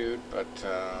dude, but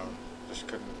just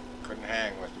couldn't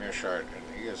hang with Meerschaert, and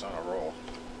he is on a roll.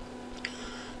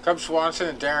 Cub Swanson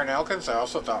and Darren Elkins, I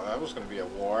also thought that was going to be a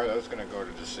war. That was going to go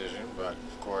to decision, but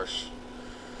of course,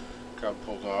 Cub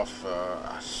pulled off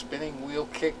a spinning wheel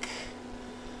kick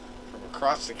from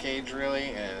across the cage, really,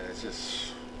 and it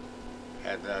just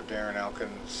had Darren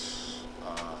Elkins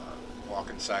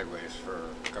walking sideways for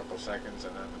a couple seconds,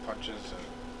 and then the punches, and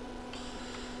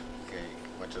okay,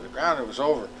 went to the ground. It was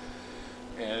over,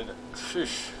 and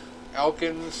sheesh,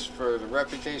 Elkins, for the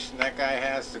reputation that guy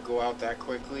has to go out that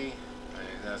quickly.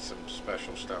 That's some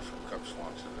special stuff from Cub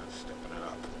Swanson that's stepping it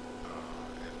up.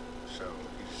 And so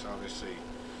he's obviously,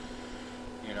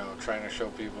 you know, trying to show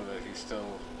people that he's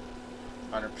still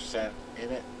 100% in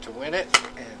it to win it.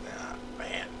 And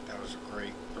man, that was a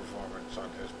great performance on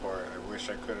his part. I wish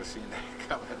I could have seen that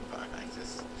coming, but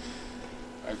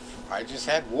I just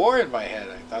had war in my head.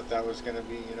 I thought that was going to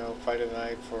be, you know, fight of the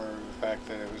night for the fact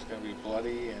that it was going to be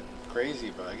bloody and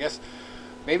crazy. But I guess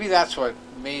maybe that's what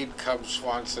made Cub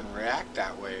Swanson react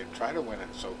that way and try to win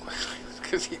it so quickly,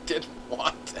 because he didn't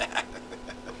want that.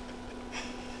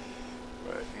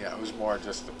 But yeah, it was more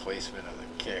just the placement of the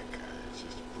kick. It's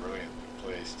just brilliantly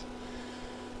placed.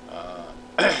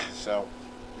 So,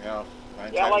 you know,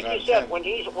 yeah, like you said, when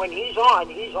he's on,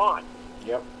 he's on.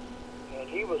 Yep. And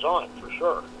he was on for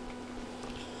sure.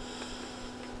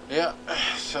 Yeah.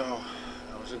 So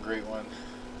that was a great one.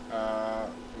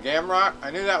 Gamrot,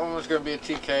 I knew that one was going to be a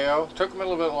TKO. Took him a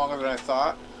little bit longer than I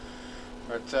thought,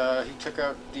 but he took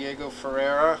out Diego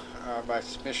Ferreira by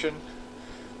submission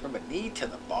from a knee to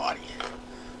the body.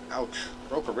 Ouch.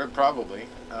 Broke a rib probably.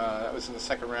 That was in the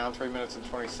second round, 3 minutes and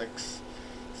 26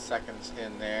 seconds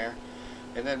in there.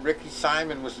 And then Ricky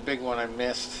Simon was the big one I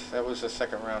missed. That was a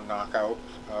second round knockout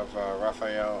of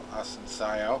Rafael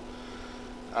Assunção.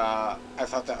 I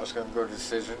thought that was going to go to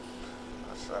decision.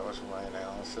 So that was my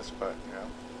analysis, but you know,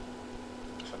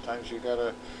 sometimes you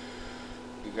gotta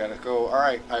You gotta go. All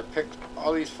right, I picked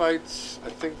all these fights. I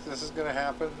think this is gonna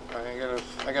happen. I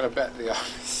gotta bet the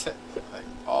opposite, like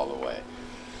all the way.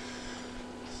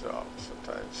 So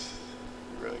sometimes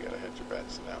you really gotta hit your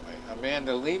bets in that way.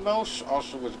 Amanda Lemos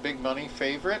also was big money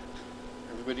favorite.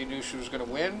 Everybody knew she was gonna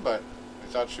win, but I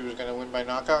thought she was gonna win by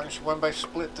knockout, and she won by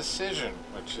split decision,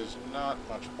 which is not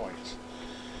much points.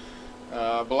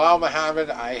 Bilal Muhammad,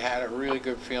 I had a really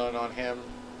good feeling on him.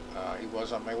 He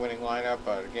was on my winning lineup,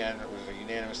 but again, it was a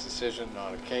unanimous decision,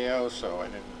 not a KO, so I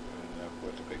didn't end up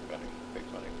with the big money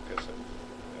because of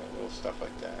little stuff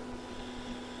like that.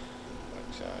 But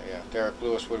yeah, Derek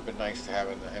Lewis would have been nice to have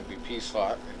in the MVP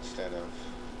slot instead of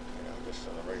just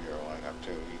in the regular lineup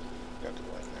too. He got to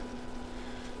win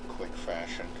in quick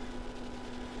fashion.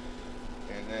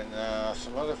 And then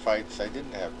some other fights I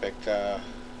didn't have picked. What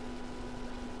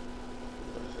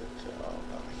was it? Oh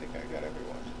no, I think I got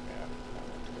everyone.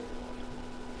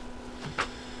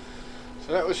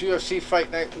 So that was UFC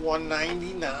Fight Night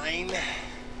 199, and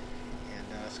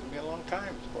it's going to be a long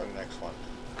time before the next one,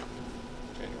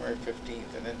 January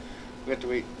 15th, and then we have to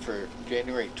wait for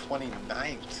January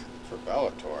 29th for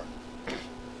Bellator. But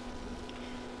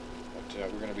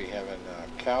we're going to be having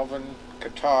Calvin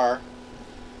Kattar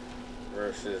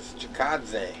versus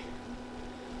Chikadze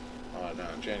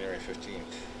on January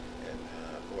 15th, and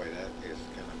boy, that is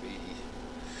going to be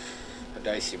a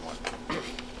dicey one.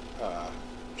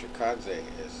 Chikadze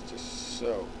is just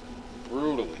so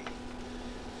brutally,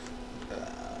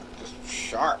 just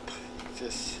sharp.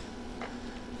 Just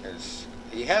as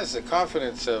he has the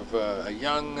confidence of a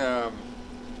young.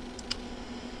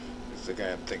 Who's the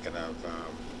guy I'm thinking of?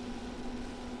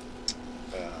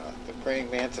 The praying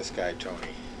mantis guy,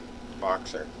 Tony,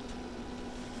 boxer.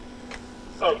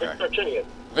 Oh, Victor Chinian.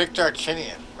 Victor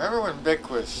Chinian. Remember when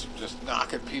Vic was just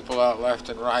knocking people out left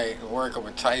and right and working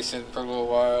with Tyson for a little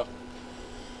while?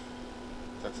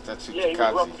 That's who Chikadze. He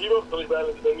was rough. You don't really run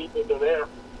into them even there.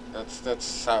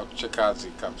 That's how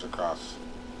Chikadze comes across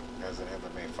as an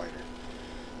MMA fighter.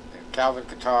 And Calvin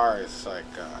Kattar is like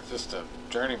just a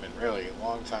journeyman, really, a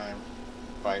long time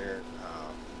fighter.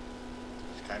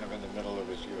 He's kind of in the middle of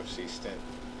his UFC stint,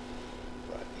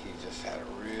 but he just had a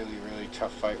really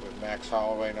tough fight with Max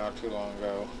Holloway not too long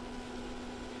ago.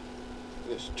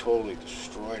 Just totally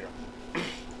destroyed him. It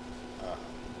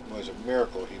was a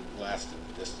miracle he lasted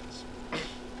the distance.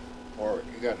 Or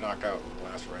he got knocked out in the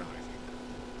last round, I think.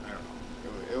 I don't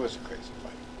know. It was a crazy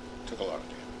fight. Took a lot of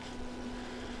damage.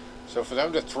 So for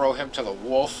them to throw him to the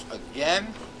wolf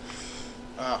again,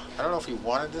 I don't know if he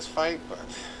wanted this fight, but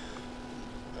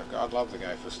God love the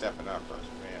guy for stepping up. But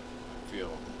man, I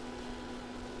feel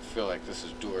like this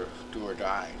is do or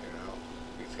die.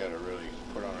 He's got to really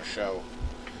put on a show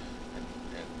and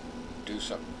do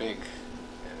something big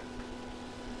and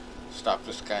stop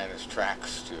this guy in his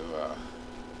tracks to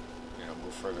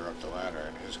move further up the ladder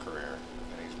in his career.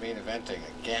 And he's main eventing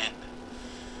again.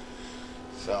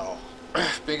 So,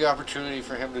 big opportunity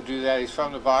for him to do that. He's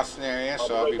from the Boston area,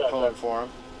 so I'll be pulling for him.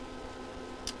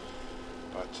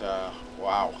 But,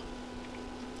 wow.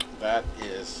 That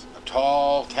is a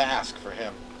tall task for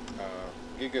him.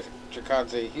 Giga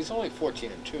Chikadze, he's only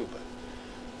 14-2, but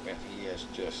man, he is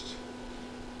just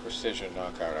precision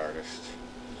knockout artist.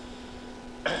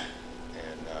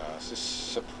 And it's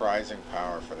just surprising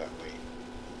power for that weight.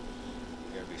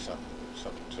 It's going to be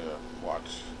something to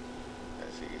watch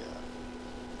as he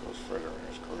goes further in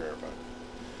his career. But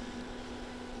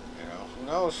who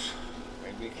knows?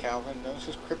 Maybe Calvin knows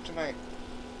his kryptonite.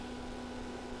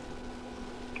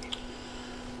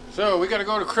 So we got to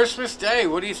go to Christmas Day.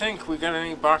 What do you think? We got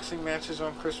any boxing matches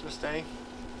on Christmas Day?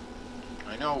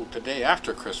 I know the day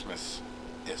after Christmas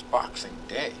is Boxing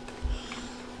Day.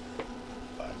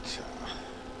 But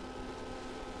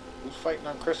who's fighting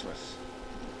on Christmas?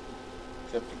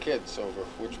 Except the kids over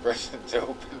which present to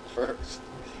open first.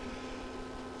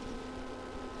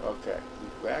 Okay,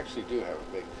 we actually do have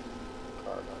a big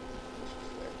card on Christmas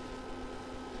Day.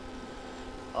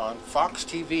 On Fox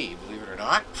TV, believe it or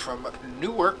not, from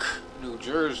Newark, New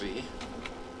Jersey.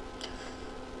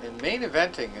 And main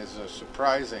eventing is a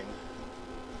surprising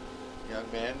young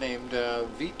man named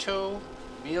Vito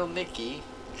Mielnicki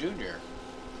Jr.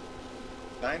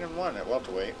 9-1 at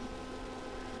welterweight,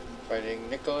 fighting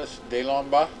Nicholas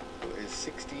Delomba, who is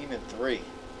 16-3.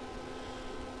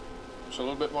 So a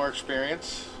little bit more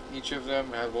experience. Each of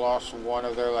them have lost one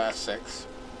of their last 6.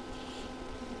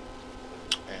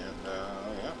 And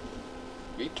yeah,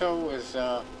 Vito is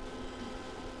a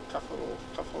tough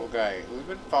little guy. We've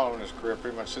been following his career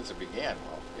pretty much since it began.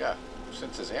 Well, yeah,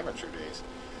 since his amateur days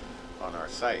on our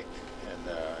site,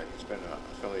 and he's been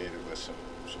affiliated with some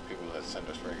people that send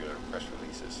us regular press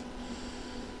releases.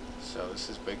 So this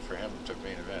is big for him to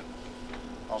main event.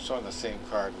 Also on the same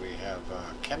card we have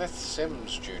Kenneth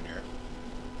Sims Jr.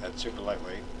 at super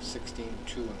lightweight,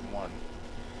 16-2-1,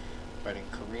 fighting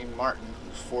Kareem Martin,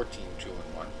 who's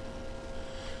 14-2-1.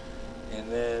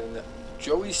 And then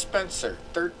Joey Spencer,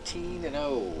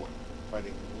 13-0,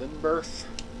 fighting Limberth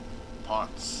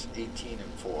Ponce, 18-4.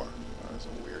 That was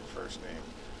a weird first name.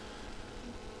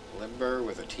 Limber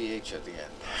with a TH at the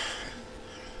end.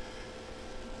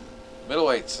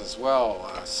 Middleweights as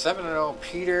well. 7-0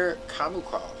 Peter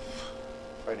Kamukov,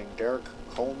 fighting Derek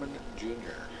Coleman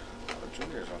Jr. The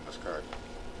juniors on this card.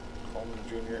 Coleman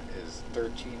Jr. is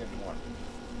 13-1.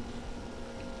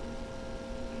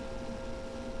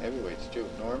 Heavyweights too.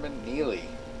 Norman Neely,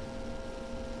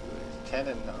 who is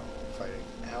 10-0, fighting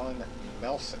Alan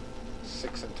Melson,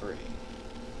 6-3. And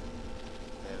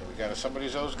we got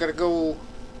somebody's always got to go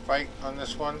fight on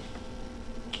this one.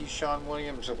 Keyshawn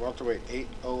Williams at welterweight,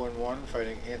 8-0-1,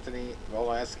 fighting Anthony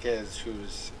Velasquez,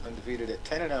 who's undefeated at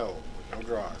 10-0 with no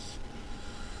draws.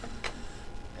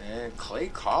 And Clay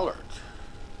Collard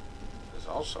is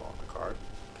also on the card,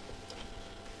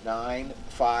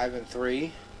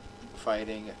 9-5-3,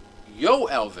 fighting Yo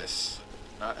Elvis,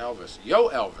 not Elvis, Yo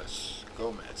Elvis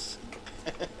Gomez.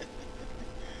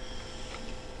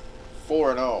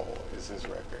 4-0 is his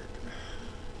record.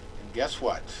 And guess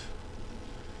what?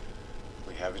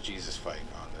 We have a Jesus fight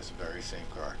on this very same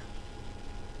card.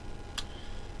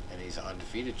 And he's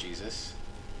undefeated Jesus.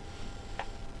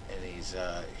 And he's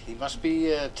he must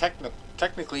be a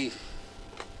technically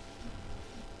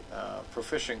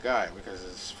proficient guy, because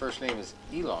his first name is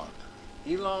Elon.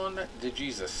 Elon de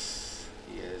Jesus.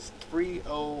 He is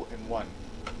 3-0-1.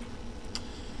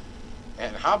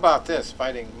 And how about this?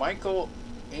 Fighting Michael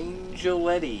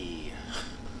Angeletti.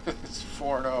 It's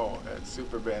 4-0 at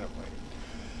Super Bantamweight.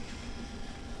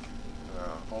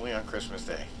 Only on Christmas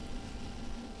Day.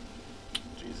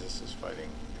 Jesus is fighting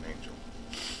an angel.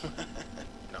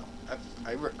 No, that's,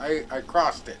 I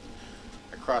crossed it.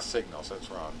 I crossed signals. That's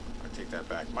wrong. I take that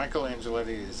back. Michael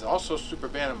Angeletti is also Super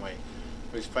Bantamweight,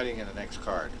 but he's fighting in the next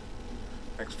card.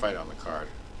 Next fight on the card.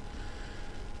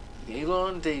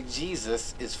 Elon de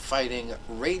Jesus is fighting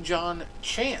Rajon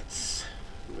Chance,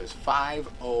 who is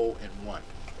 5-0-1.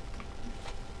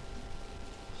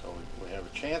 So we have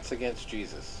a chance against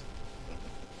Jesus.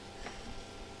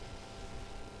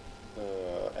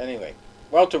 Anyway,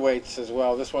 welterweights as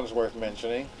well. This one's worth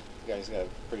mentioning. The guy's got a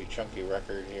pretty chunky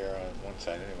record here on one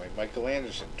side. Anyway, Michael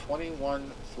Anderson,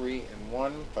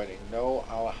 21-3-1, fighting No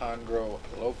Alejandro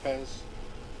Lopez,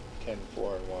 10-4-1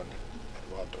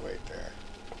 at welterweight there.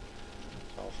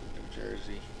 It's all from New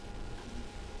Jersey.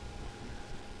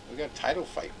 We got a title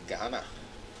fight in Ghana.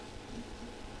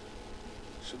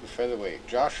 Super featherweight,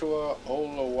 Joshua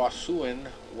Olawasuin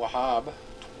Wahab,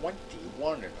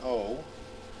 21-0.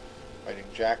 Fighting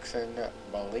Jackson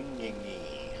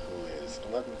Malingingi, who is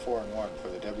 11-4-1 for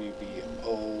the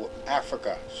WBO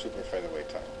Africa Super Featherweight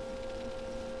title.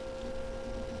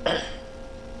 There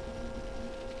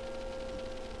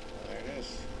it is.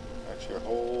 That's your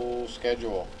whole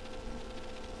schedule.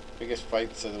 Biggest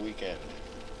fights of the weekend.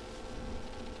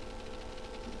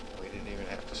 We didn't even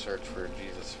have to search for a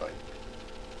Jesus fight.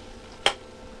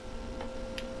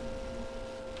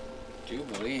 Do you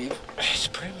believe it's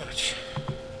pretty much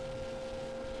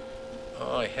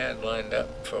all I had lined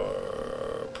up for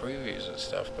previews and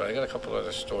stuff, but I got a couple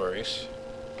other stories.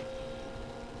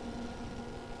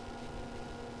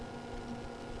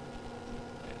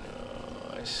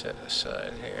 I set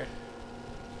aside here.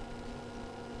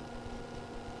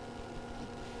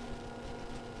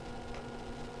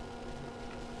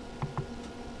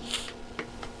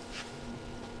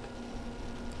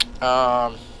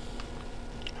 How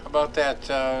about that?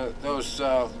 Those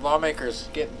lawmakers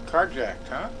getting carjacked,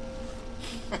 huh?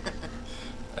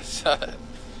 I saw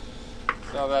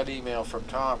that email from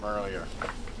Tom earlier.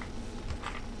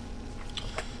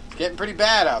 It's getting pretty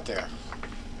bad out there.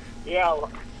 Yeah,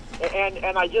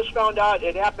 and I just found out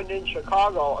it happened in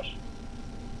Chicago, a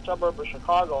suburb of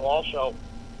Chicago also,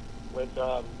 with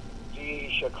the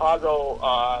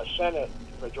Chicago Senate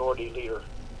Majority Leader.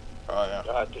 Oh, yeah.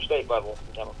 At the state level,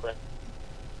 Democrat.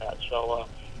 So,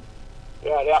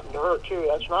 yeah, it happened to her, too.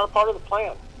 That's not a part of the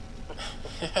plan.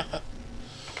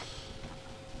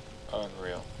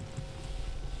 Unreal.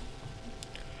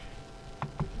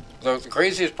 The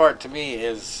craziest part to me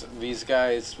is these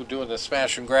guys doing the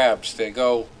smash and grabs. They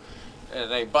go and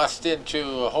they bust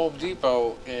into a Home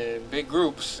Depot in big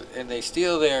groups, and they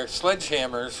steal their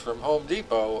sledgehammers from Home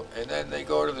Depot, and then they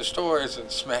go to the stores and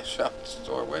smash out the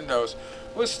store windows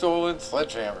with stolen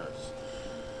sledgehammers.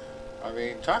 I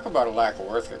mean, talk about a lack of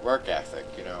work ethic.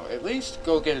 You know, at least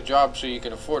go get a job so you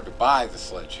can afford to buy the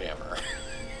sledgehammer.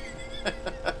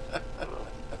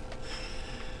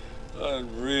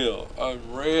 Unreal,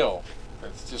 unreal.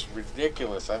 It's just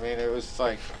ridiculous. I mean, it was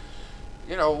like,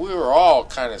 you know, we were all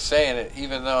kind of saying it,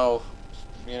 even though,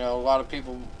 you know, a lot of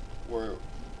people were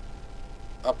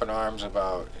up in arms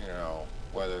about, you know,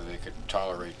 whether they could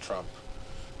tolerate Trump.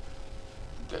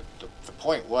 The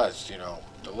point was, you know,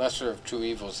 the lesser of two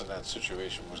evils in that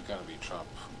situation was going to be Trump,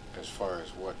 as far as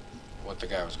what the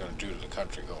guy was going to do to the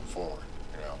country going forward.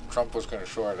 You know, Trump was going to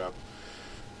shore it up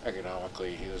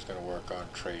economically. He was going to work on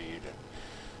trade, and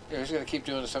you know, he was going to keep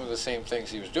doing some of the same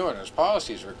things he was doing. His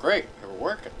policies were great; they were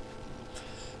working.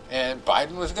 And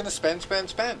Biden was going to spend,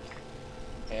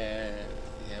 and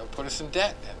you know, put us in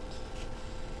debt and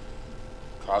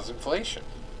cause inflation.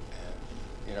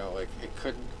 And you know, like it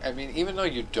couldn't. I mean, even though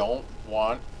you don't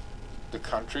want the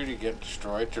country to get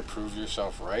destroyed to prove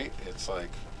yourself right, it's like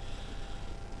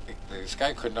this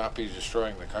guy could not be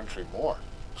destroying the country more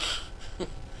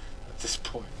at this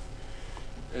point.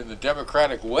 In the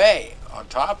democratic way, on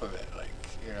top of it,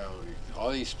 like, you know,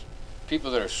 all these people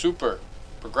that are super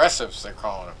progressives, they're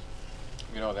calling them,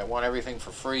 you know, they want everything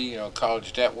for free, you know,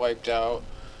 college debt wiped out,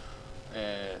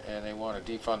 and they want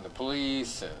to defund the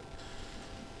police, and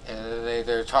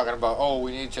they're talking about, oh,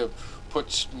 we need to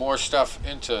put more stuff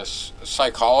into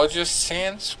psychologists'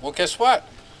 hands. Well, guess what?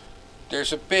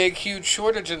 There's a big, huge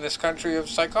shortage in this country of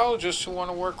psychologists who want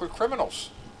to work with criminals.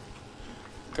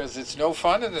 Because it's no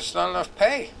fun and it's not enough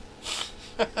pay.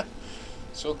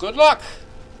 So good luck.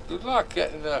 Good luck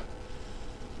getting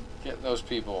those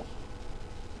people.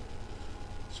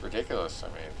 It's ridiculous, I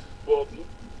mean. Well,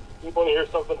 you want to hear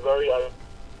something very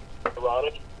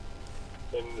ironic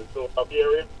in the Philadelphia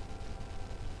area?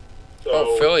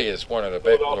 So, Philly is one of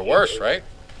the worst, right?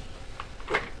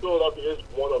 Philadelphia is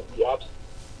one of the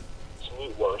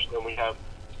absolute worst. And we have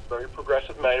a very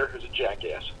progressive mayor who's a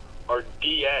jackass. Our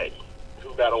DA,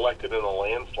 who got elected in a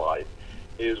landslide,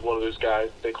 is one of those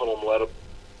guys, they call him let him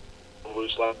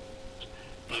loose.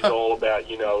 He's all about,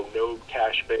 you know, no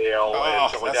cash bail and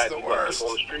stuff like that. That's the He's worst.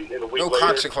 on the street, and a week No later,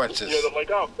 consequences. You know, they're like,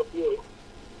 oh,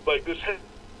 like this.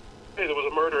 Hey, there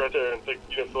was a murder out there, and like,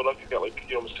 you know, Philadelphia's got like,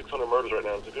 you know, almost 600 murders right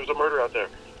now. It's like, there's a murder out there.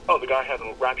 Oh, the guy had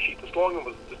a rap sheet this long and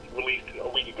was just released a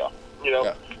week ago. You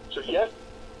know, so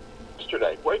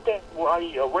yesterday, right there,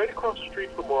 right across the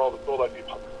street from where all the Philadelphia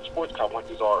sports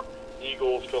complexes are,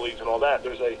 Eagles, Phillies, and all that.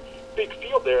 There's a big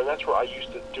field there, and that's where I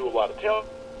used to do a lot of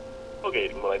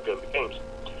tailgating when I go to the games.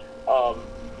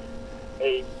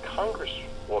 A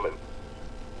congresswoman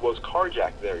was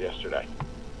carjacked there yesterday.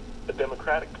 A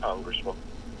Democratic congresswoman.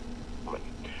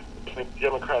 A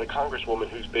Democratic congresswoman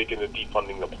who's big into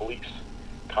defunding the police.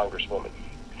 Congresswoman.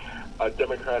 A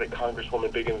Democratic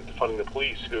congresswoman big into defunding the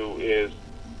police who is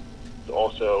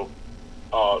also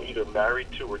either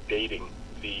married to or dating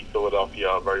the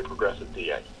Philadelphia very progressive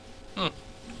DA.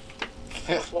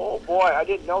 Oh boy, I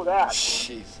didn't know that.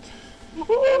 Jeez.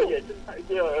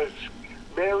 Yeah,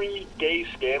 Mary Gay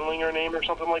Scanling, her name or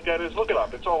something like that is. Look it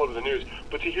up. It's all over the news.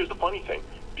 But see, here's the funny thing.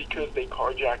 Because they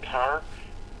carjacked her,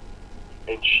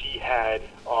 and she had,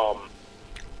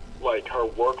 like, her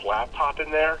work laptop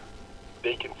in there,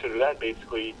 they consider that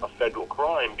basically a federal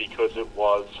crime because it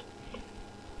was,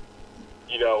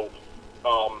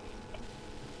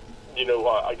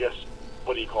 I guess,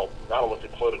 what do you call, I don't want to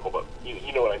say political, but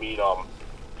you know what I mean,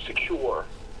 secure,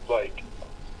 like,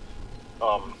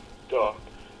 the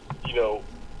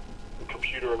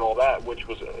computer and all that, which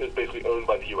is basically owned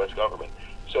by the U.S. government.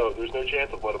 So there's no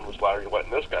chance of letting this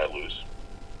guy loose.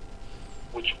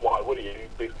 Which, why would he?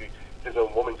 Basically, his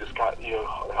own woman just got,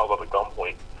 held up at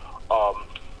gunpoint.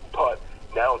 But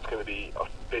now it's going to be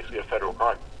basically a federal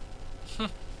crime.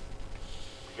 Because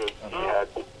he had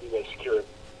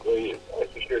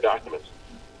secure documents.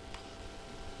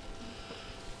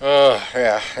 Oh,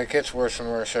 yeah, it gets worse and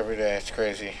worse every day. It's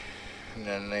crazy. And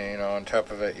then, on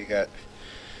top of it, you got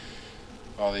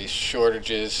all these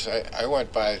shortages. I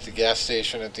went by the gas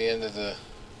station at the end of the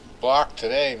block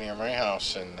today near my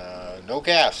house, and no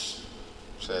gas,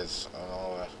 says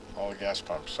on all the gas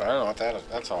pumps. So I don't know what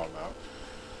that's all about.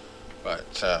 But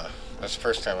that's the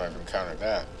first time I've encountered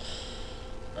that.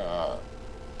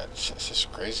 It's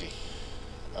just crazy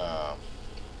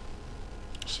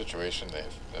situation the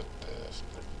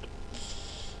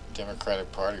Democratic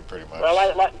Party pretty much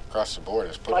across the board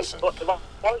has put us in. The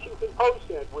Washington Post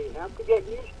said we have to get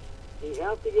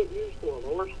used to a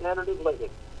lower standard of living.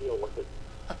 Deal with it.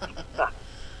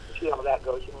 See how that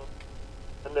goes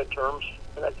in midterms.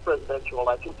 And that's presidential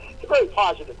election. It's a very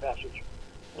positive message.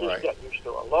 Just get used to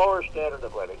a lower standard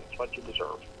of living. It's what you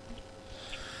deserve.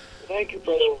 Thank you,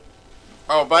 brother.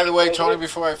 Oh, by the way, Tony,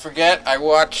 before I forget, I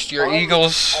watched your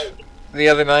Eagles the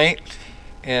other night,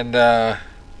 and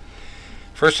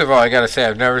first of all, I got to say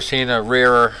I've never seen a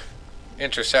rarer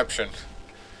interception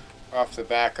off the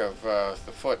back of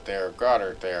the foot there,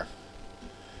 Goddard there.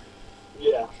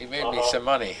 Yeah. He made me some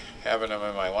money having him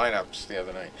in my lineups the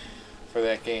other night for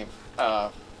that game.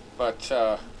 But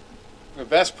the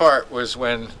best part was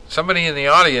when somebody in the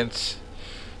audience,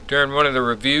 during one of the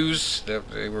reviews,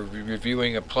 they were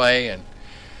reviewing a play, and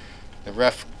the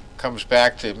ref comes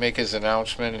back to make his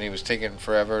announcement, and he was taking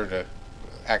forever to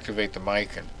activate the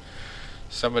mic, and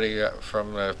somebody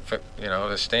from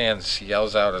the stands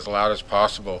yells out as loud as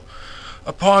possible,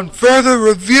 "Upon further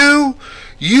review,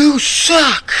 you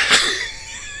suck!"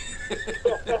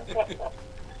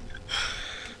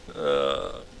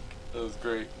 That was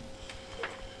great.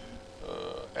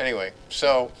 Anyway,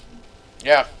 so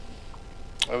yeah,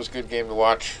 that was a good game to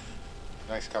watch.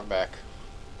 Nice comeback.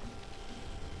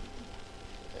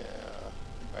 Yeah,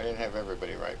 I didn't have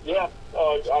everybody right. Yeah,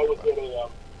 I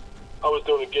was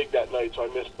doing a gig that night, so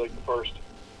I missed like the first,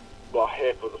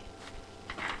 half of the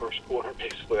first quarter.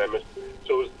 Basically, I missed.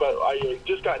 So it was, but I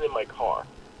just gotten in my car,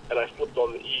 and I flipped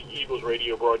on the Eagles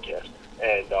radio broadcast,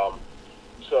 and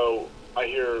so I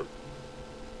hear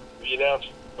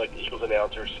the the Eagles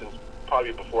announcer since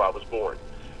probably before I was born,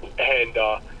 and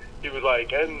he was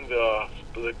like, and the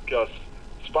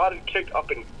spotted kick up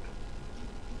and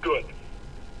good.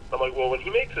 I'm like, well, when he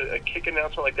makes a kick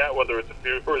announcement like that, whether it's a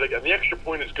field or like, and the extra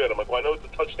point is good, I'm like, well, I know it's a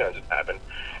touchdown just happened,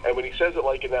 and when he says it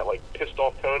like in that like pissed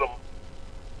off tone, I'm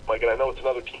like, and I know it's the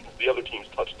other team's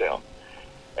touchdown,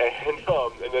 and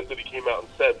that's what he came out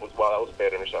and said was, wow, that was a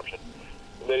bad interception,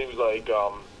 and then he was like,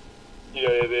 the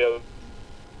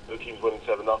other team's winning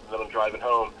 7-0, then I'm driving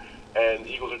home, and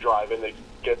the Eagles are driving, they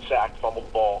get sacked, fumble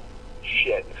the ball,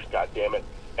 shit, god damn it,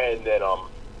 and then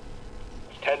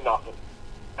it's 10-0.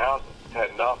 Now it's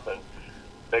 10-0.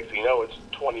 Next thing you know, it's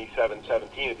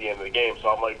 27-17 at the end of the game. So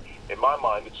I'm like, in my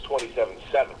mind, it's 27-7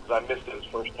 because I missed those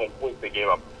first 10 points they gave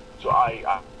up. So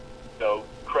I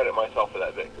credit myself for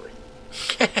that victory.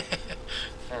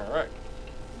 All right.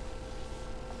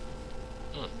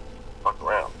 Fuck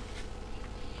around.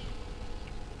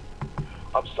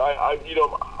 As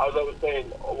I was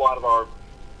saying, a lot of our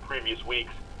previous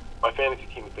weeks, my fantasy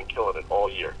team has been killing it all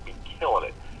year. Been killing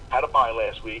it. Had a bye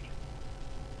last week.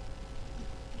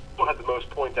 Had the most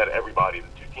points out of everybody. The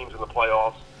two teams in the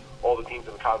playoffs, all the teams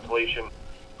in the consolation,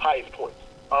 highest points.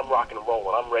 I'm rocking and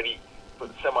rolling. I'm ready for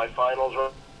the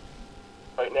semifinals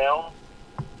right now.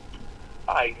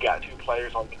 I got 2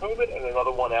 players on COVID and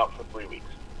another one out for 3 weeks.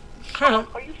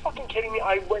 Are you fucking kidding me?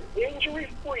 I went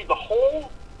injury-free the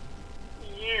whole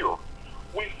year.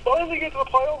 We finally get to the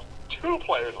playoffs. 2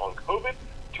 players on COVID.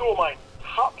 2 of my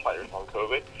top players on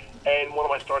COVID, and one of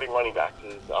my starting running backs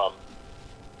is on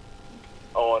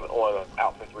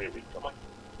out for 3 weeks. I'm like,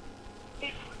 are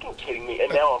you fucking kidding me?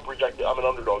 And now I'm projected. I'm an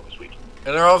underdog this week.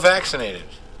 And they're all vaccinated,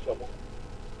 So,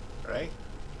 right?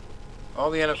 All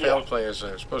the NFL players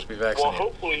are supposed to be vaccinated.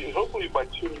 well, hopefully by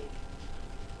 2.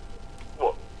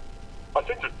 Well, I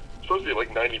think they're supposed to be like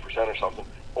 90% or something.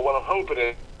 But what I'm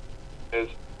hoping is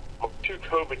 2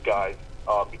 COVID guys,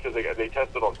 because they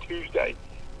tested on Tuesday,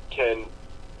 can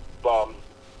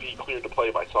be cleared to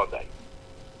play by Sunday.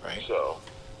 Right. So.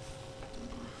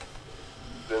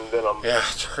 Then I'm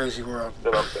it's a crazy world.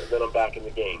 Then I'm back in the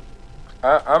game.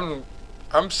 I'm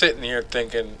sitting here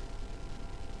thinking,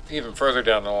 even further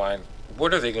down the line,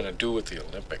 what are they going to do with the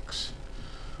Olympics?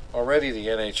 Already the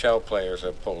NHL players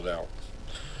have pulled out.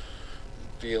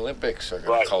 The Olympics are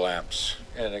going to collapse,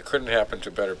 and it couldn't happen to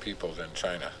better people than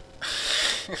China.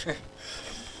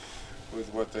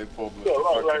 With what they pulled with the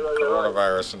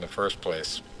coronavirus in the first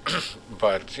place.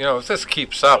 But if this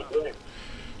keeps up,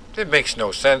 it makes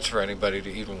no sense for anybody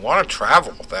to even want to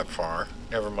travel that far.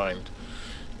 Never mind,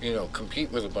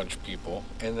 compete with a bunch of people.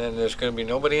 And then there's going to be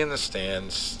nobody in the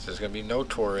stands. There's going to be no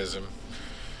tourism.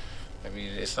 I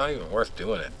mean, it's not even worth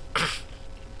doing it.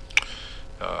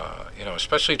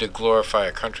 Especially to glorify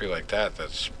a country like that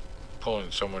that's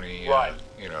pulling so many,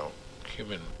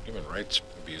 human rights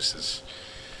abuses.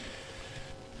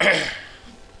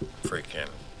 Freaking.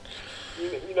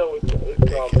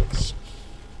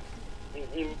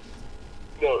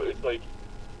 It's like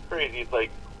crazy. It's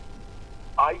like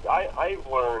I've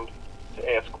learned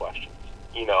to ask questions.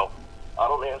 I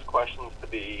don't ask questions to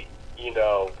be,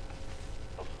 a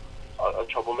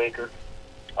troublemaker.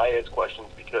 I ask questions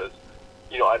because,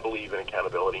 I believe in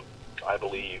accountability. I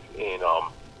believe in,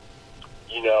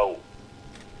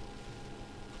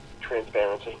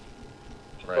 transparency.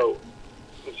 Right. So,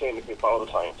 the same if we follow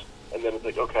the science. And then it's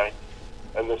like, okay,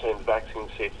 and they're saying the vaccine's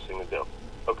the safest thing to do.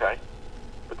 Okay,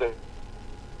 but then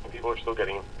people are still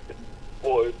getting infected.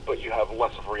 Well, but you have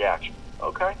less of a reaction.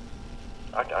 Okay,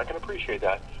 I can appreciate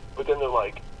that. But then they're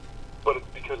like, but it's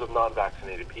because of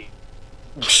non-vaccinated people.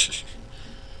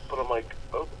 But I'm like,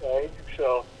 okay,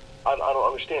 so I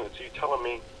don't understand it. So you're telling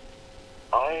me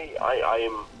I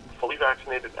am fully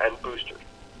vaccinated and boosted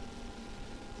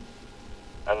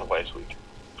as of last week.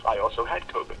 I also had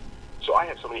COVID. So I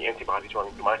have so many antibodies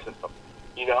running through my system.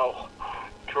 You know,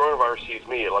 coronavirus sees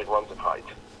me, it like runs and hides.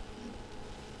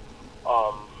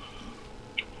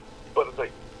 But it's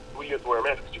like, well, you have to wear a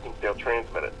mask because you can still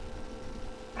transmit it.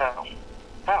 How?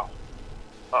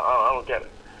 I don't get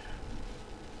it.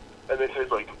 And they say,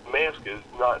 like, mask is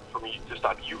not from you to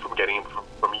stop you from getting it,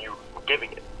 from you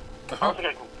giving it. I don't think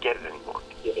I can get it anymore.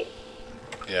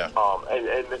 Yeah.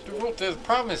 And the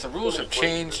problem is the rules have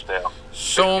changed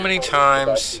so many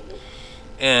times,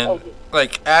 and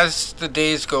like as the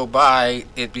days go by,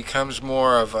 it becomes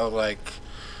more of a like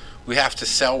we have to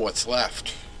sell what's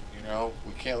left. You know,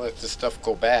 we can't let this stuff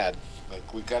go bad.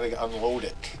 Like we got to unload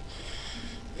it.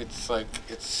 It's like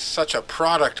it's such a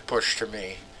product push to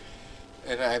me,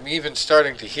 and I'm even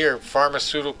starting to hear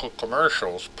pharmaceutical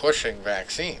commercials pushing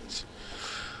vaccines.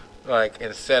 Like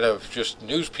instead of just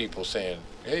news people saying,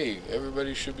 "Hey,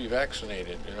 everybody should be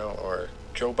vaccinated," you know, or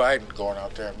Joe Biden going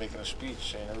out there and making a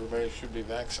speech saying everybody should be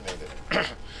vaccinated.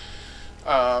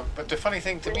 But the funny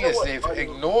thing to me is they've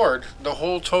ignored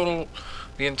the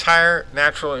entire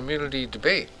natural immunity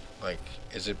debate. Like,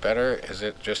 is it better? Is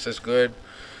it just as good?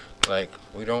 Like,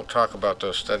 we don't talk about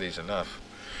those studies enough.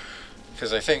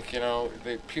 Because I think, you know,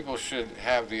 people should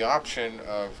have the option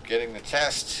of getting the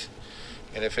test.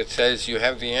 And if it says you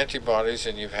have the antibodies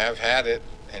and you have had it,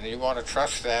 and you want to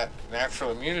trust that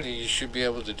natural immunity, you should be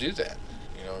able to do that,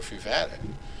 you know, if you've had it.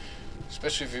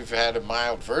 Especially if you've had a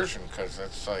mild version, because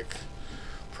that's like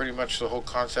pretty much the whole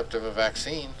concept of a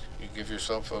vaccine. You give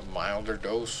yourself a milder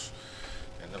dose,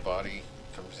 and the body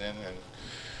comes in and,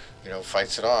 you know,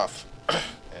 fights it off.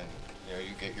 And, you know,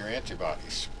 you get your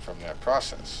antibodies from that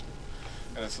process.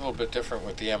 And it's a little bit different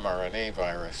with the mRNA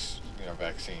virus, you know,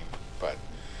 vaccine, but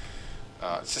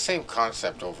it's the same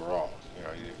concept overall. You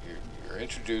know, you're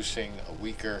introducing a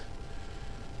weaker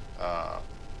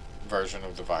version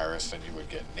of the virus than you would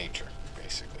get in nature,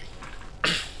 basically.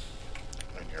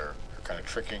 And you're kind of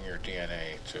tricking your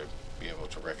DNA to be able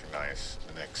to recognize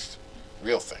the next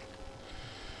real thing.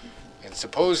 And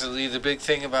supposedly the big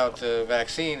thing about the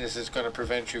vaccine is it's going to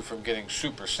prevent you from getting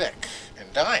super sick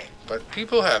and dying. But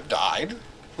people have died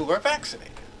who are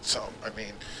vaccinated. So, I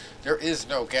mean, there is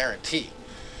no guarantee.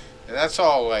 And that's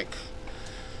all like,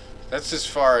 that's as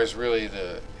far as really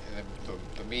the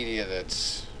media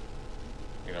that's,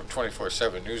 you know,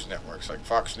 24/7 news networks like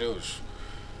Fox News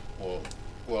will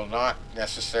not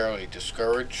necessarily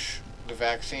discourage the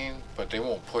vaccine, but they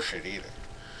won't push it either.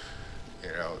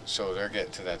 You know, so they're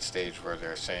getting to that stage where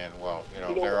they're saying, well, you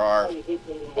know, there are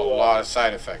a lot of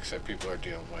side effects that people are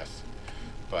dealing with,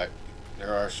 but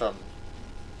there are some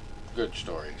good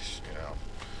stories, you know.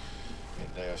 And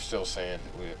they're still saying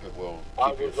it will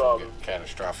keep you from getting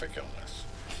catastrophic illness.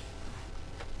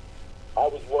 I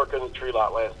was working the tree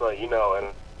lot last night, you know,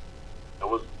 and it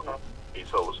was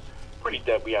pretty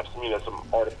dead. We have some, you know, some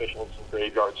artificial and some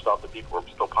graveyard stuff that people were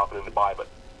still popping in to buy, but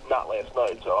not last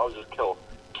night. So I was just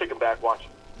kicking back, watching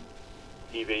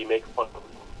TV, making fun of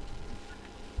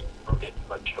it.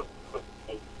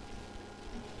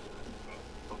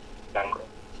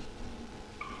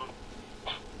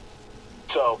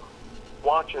 So,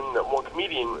 watching one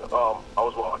comedian, I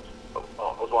was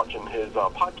watching his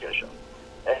podcast show,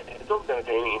 and it's always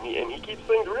entertaining, and he keeps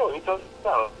things real, and he tells us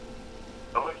about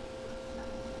it.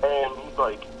 And he's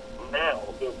like, now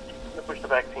they're going to push the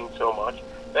vaccine so much.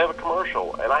 They have a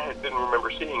commercial, and I didn't remember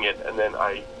seeing it, and then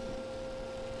I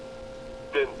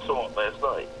didn't saw it last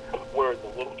night, where it's a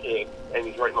little kid, and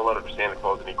he's writing a letter to Santa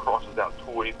Claus, and he crosses out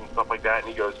toys and stuff like that,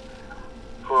 and he goes,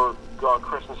 for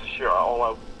Christmas this year, all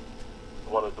I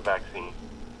wanted the vaccine.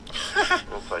 And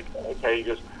it's like, okay, he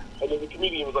goes, and then the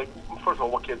comedian was like, first of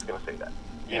all, what kid's going to say that?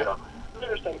 Yeah. You know, I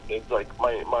understand kids, like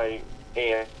my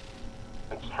aunt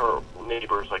and her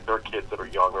neighbors, like their kids that are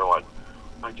young are like,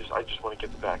 I just want to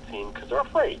get the vaccine because they're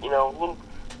afraid, you know,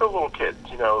 they're little kids,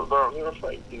 you know, they're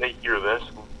afraid. They hear this,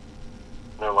 and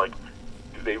they're like,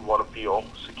 do they want to feel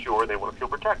secure? They want to feel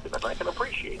protected, and I can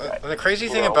appreciate that. The crazy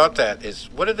thing about that is,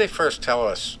 what did they first tell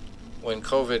us when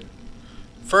COVID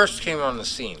first came on the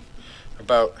scene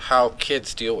about how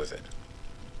kids deal with it?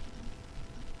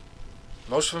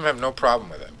 Most of them have no problem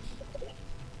with it.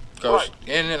 Goes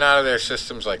in and out of their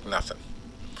systems like nothing.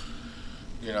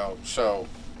 You know, so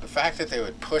the fact that they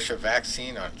would push a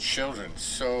vaccine on children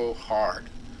so hard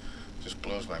just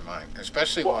blows my mind.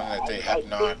 Especially one that they have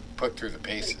not put through the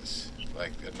paces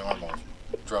like a normal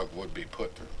drug would be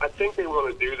put through. I think they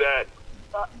want to do that.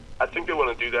 I think they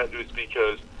want to do that just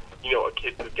because, a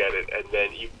kid could get it, and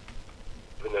then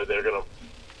even though they're going to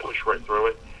push right through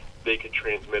it, they could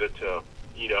transmit it to,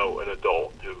 an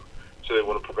adult who. So they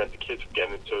want to prevent the kids from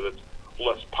getting it, so that's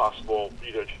less possible,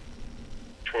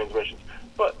 transmissions.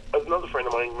 But another friend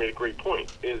of mine made a great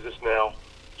point. Is this now,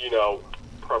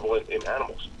 prevalent in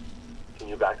animals? Can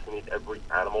you vaccinate every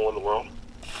animal in the world?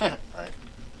 Right. I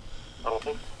don't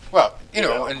think. Well,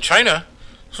 in China,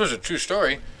 this was a true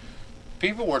story.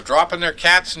 People were dropping their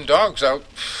cats and dogs out,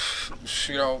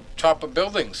 top of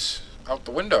buildings, out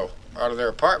the window, out of their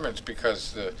apartments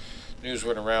because the news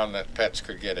went around that pets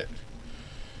could get it.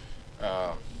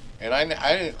 And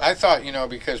I thought,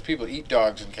 because people eat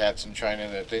dogs and cats in China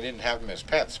that they didn't have them as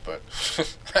pets, but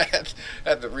I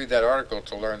had to read that article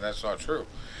to learn that's not true.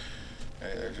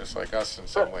 They're just like us in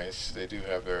some ways. They do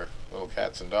have their little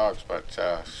cats and dogs, but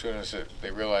as soon as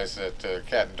they realized that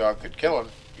cat and dog could kill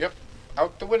them, yep,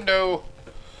 out the window.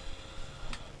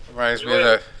 Reminds me of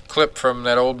the clip from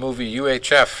that old movie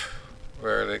UHF,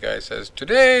 where the guy says,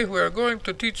 "Today we are going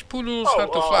to teach poodles how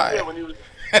to fly." Yeah, when he was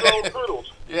throwing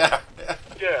poodles. Yeah.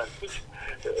 Yeah.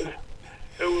 It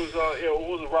was, what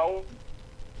was it, Raoul?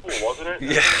 Wasn't it?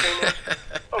 Yeah.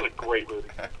 That was a great movie.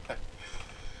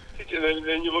 And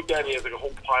then you look down and he has like a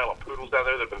whole pile of poodles down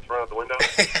there that have been thrown out the window.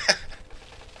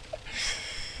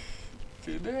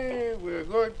 Today we're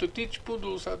going to teach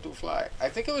poodles how to fly. I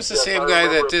think it was the same guy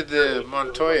that did the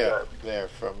Montoya there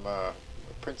from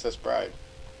Princess Bride.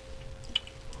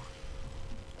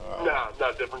 No,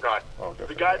 different guy. Oh, different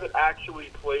the guy that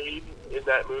actually played in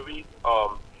that movie,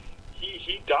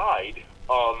 he died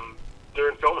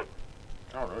during filming.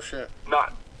 Oh, no shit.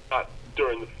 Not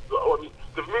during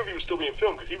the movie was still being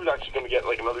filmed because he was actually going to get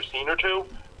like another scene or two,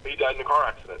 but he died in a car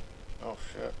accident. Oh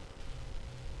shit.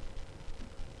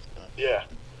 Yeah,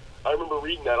 I remember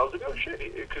reading that. I was like, oh shit,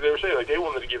 because they were saying like they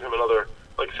wanted to give him another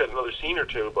scene or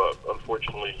two, but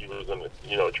unfortunately he was in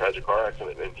a tragic car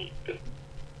accident and he did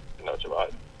not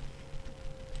survive.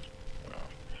 Wow.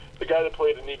 The guy that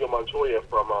played Inigo Montoya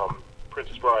from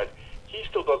Princess Bride, he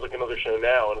still does like another show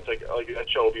now, and it's like that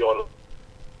show will be on.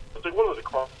 It's like one of those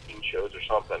crime shows or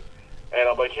something. And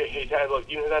I'm like, hey, Dad, like,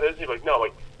 you know who that is? He's like, no,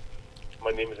 like,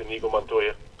 my name is Inigo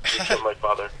Montoya. He killed my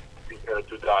father. His parents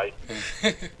who died.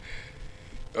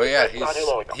 Oh yeah,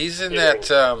 he's in that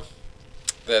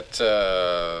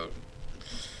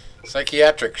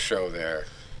psychiatric show there,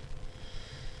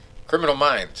 Criminal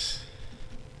Minds.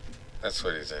 That's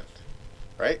what he's in,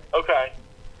 right? Okay.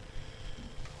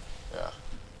 Yeah.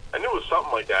 I knew it was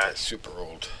something like that. He's super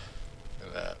old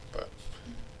in that, but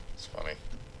it's funny.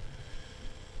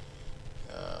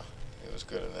 He was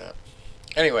good in that.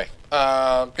 Anyway,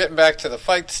 getting back to the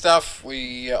fight stuff,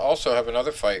 we also have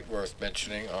another fight worth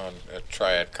mentioning on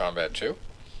Triad Combat 2.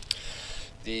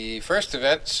 The first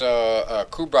event saw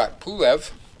Kubrat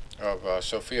Pulev of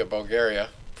Sofia, Bulgaria,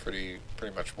 pretty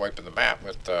much wiping the map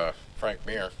with Frank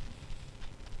Mir.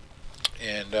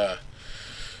 And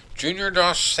Junior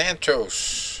Dos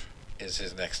Santos is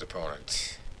his next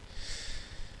opponent.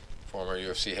 Former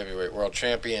UFC heavyweight world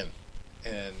champion.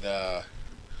 And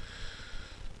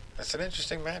that's an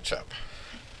interesting matchup.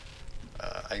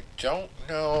 I don't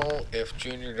know if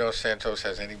Junior Dos Santos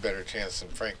has any better chance than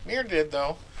Frank Mir did,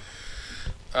 though.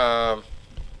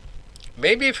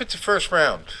 Maybe if it's a first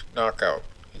round knockout,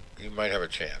 he might have a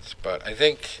chance. But I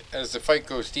think as the fight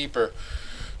goes deeper,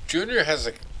 Junior has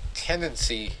a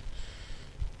tendency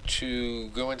to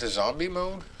go into zombie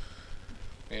mode.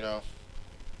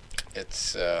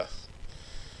 It's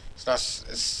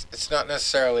not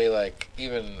necessarily like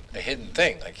even a hidden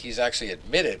thing. Like he's actually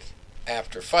admitted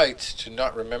after fights to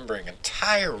not remembering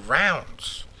entire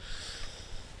rounds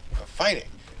of fighting.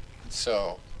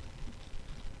 So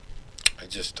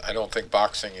I don't think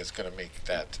boxing is going to make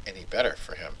that any better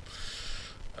for him.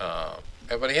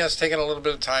 But he has taken a little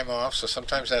bit of time off, so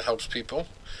sometimes that helps people.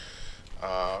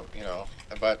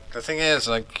 But the thing is,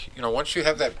 once you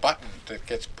have that button that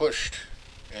gets pushed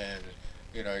and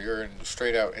you're in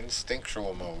straight out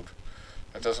instinctual mode,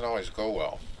 that doesn't always go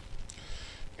well.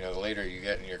 The later you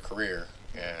get in your career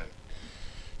and,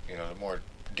 the more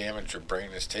damage your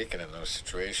brain is taken in those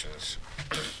situations,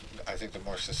 I think the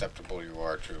more susceptible you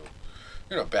are to,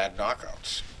 bad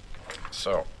knockouts.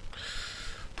 So,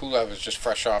 Pulev is just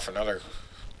fresh off another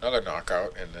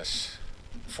knockout in this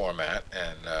format,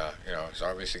 and, he's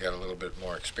obviously got a little bit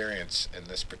more experience in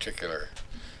this particular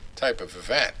type of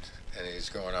event, and he's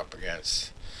going up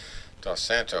against Dos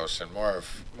Santos and more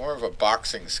of a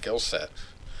boxing skill set.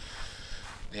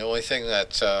 The only thing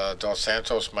that Dos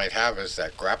Santos might have is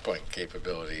that grappling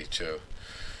capability to,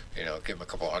 give him a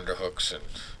couple underhooks and,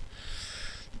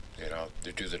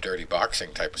 to do the dirty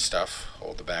boxing type of stuff,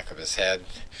 hold the back of his head,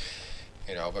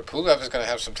 But Pulev is going to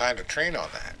have some time to train on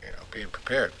that, being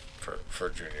prepared for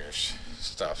Junior's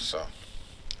stuff. So,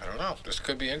 I don't know. This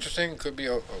could be interesting. Could be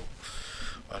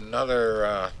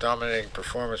another dominating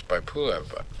performance by Pulev,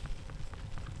 but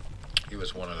he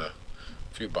was one of the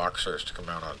few boxers to come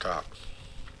out on top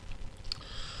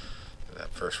in that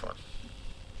first one.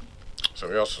 So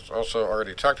we also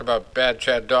already talked about Bad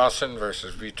Chad Dawson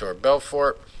versus Vitor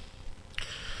Belfort.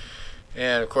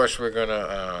 And, of course, we're going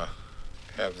to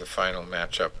have the final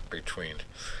matchup between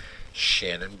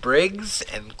Shannon Briggs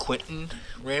and Quentin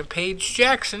Rampage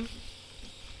Jackson.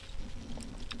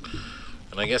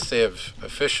 And I guess they have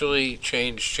officially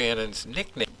changed Shannon's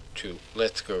nickname to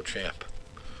Let's Go Champ.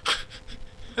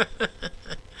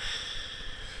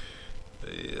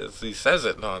 He says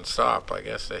it nonstop. I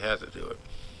guess they had to do it.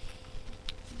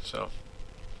 So,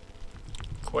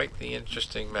 quite the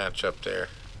interesting matchup there.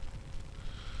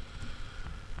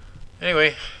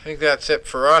 Anyway, I think that's it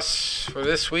for us for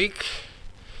this week.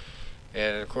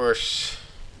 And of course,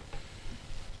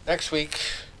 next week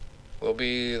will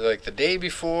be like the day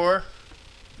before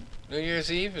New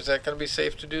Year's Eve. Is that going to be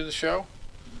safe to do the show?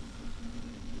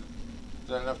 Is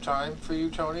that enough time for you,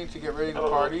 Tony, to get ready to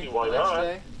party the next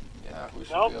day? Yeah, we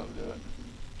should be able to do it.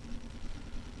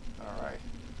 All right.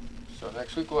 So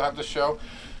next week we'll have the show.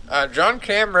 John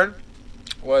Cameron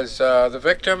was the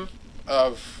victim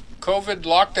of COVID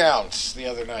lockdowns the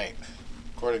other night,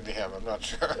 according to him. I'm not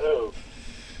sure. Oh.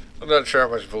 I'm not sure how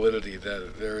much validity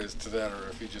that there is to that, or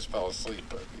if he just fell asleep.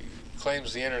 But he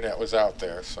claims the internet was out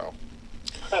there, so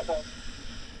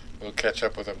we'll catch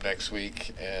up with him next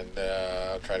week and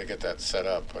try to get that set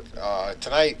up. But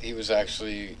tonight he was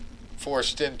actually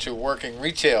forced into working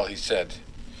retail, he said.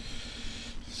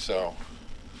 So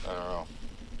I don't know.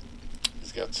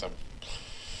 He's got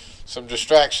some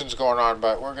distractions going on,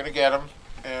 but we're going to get him,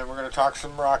 and we're going to talk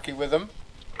some Rocky with him,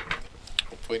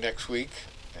 hopefully next week,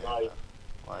 and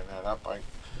line that up. I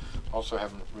also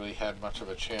haven't really had much of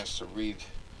a chance to read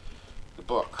the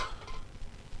book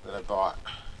that I bought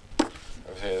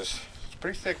of his. It's a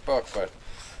pretty thick book, but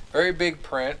very big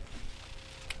print,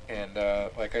 and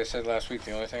like I said last week,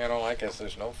 the only thing I don't like is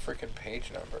there's no freaking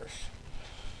page numbers.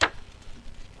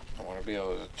 I want to be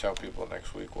able to tell people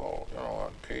next week, well,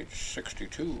 on page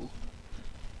 62,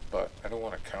 but I don't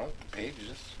want to count the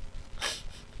pages.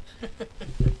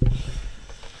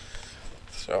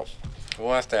 So,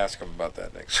 we'll have to ask him about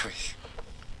that next week.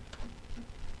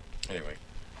 Anyway,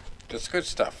 just good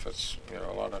stuff. It's,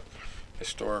 a lot of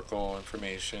historical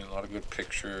information, a lot of good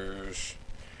pictures,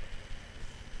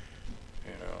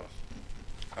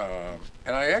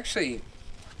 and I actually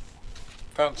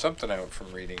found something out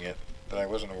from reading it that I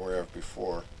wasn't aware of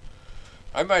before.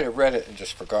 I might have read it and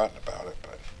just forgotten about it,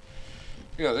 but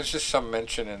there's just some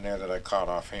mention in there that I caught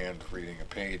offhand reading a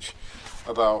page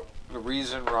about the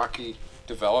reason Rocky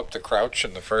developed the crouch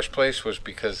in the first place was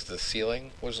because the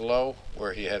ceiling was low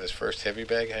where he had his first heavy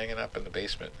bag hanging up in the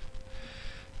basement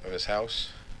of his house.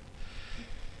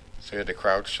 So he had to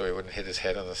crouch so he wouldn't hit his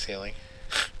head on the ceiling.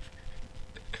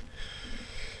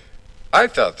 I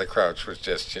thought the crouch was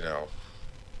just,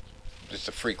 just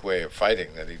a freak way of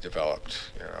fighting that he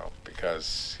developed,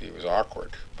 because he was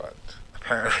awkward. But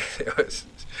apparently there was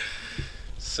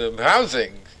some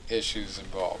housing issues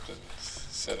involved in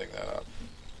setting that up.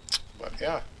 But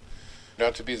yeah,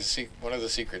 not to be one of the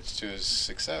secrets to his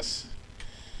success,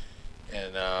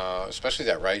 and especially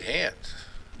that right hand.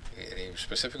 And he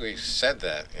specifically said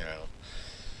that,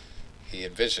 he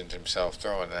envisioned himself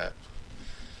throwing that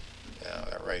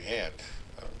right hand,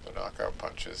 the knockout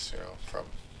punches,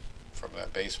 from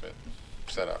that basement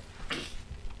setup.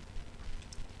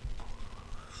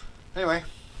 Anyway,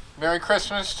 Merry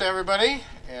Christmas to everybody,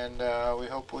 and we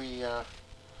hope we...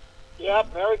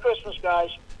 Yep, Merry Christmas, guys.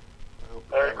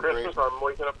 Merry Christmas. I'm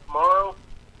waking up tomorrow.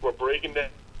 We're breaking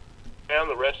down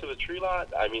the rest of the tree lot.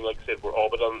 I mean, like I said, we're all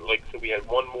but done. Like I said, we had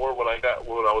one more when I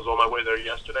was on my way there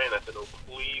yesterday, and I said, oh,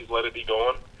 please let it be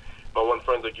gone. My one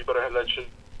friend's like, you better have that shit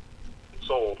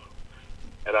sold.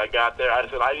 And I got there. I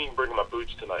said, I didn't even bring my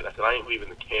boots tonight. I said, I ain't leaving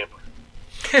the camper.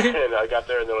 And I got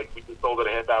there, and they're like, we just sold it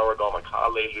a half hour ago. I'm like,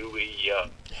 hallelujah.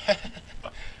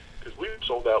 Because we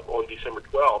sold out on December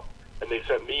 12th, and they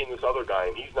sent me and this other guy,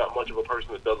 and he's not much of a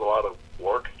person that does a lot of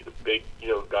work. He's a big,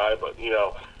 guy, but,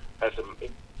 has some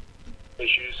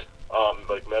issues,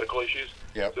 like medical issues.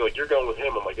 Yep. So, like, you're going with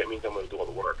him. I'm like, that means I'm going to do all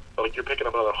the work. So, like, you're picking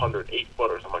up another 100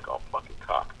 8-footers. I'm like, oh, fucking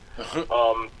cock.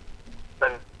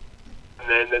 And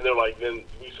then they're like, then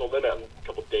we sold them out in a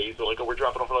couple of days. They're like, oh, we're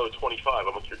dropping off another 25.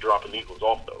 I'm like, you're dropping these ones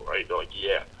off though, right? They're like,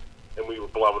 yeah. And we were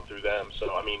blowing through them.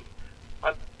 So I mean,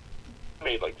 I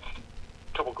made like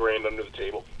a couple grand under the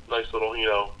table. Nice little,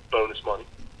 bonus money.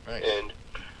 Nice. And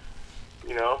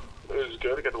it was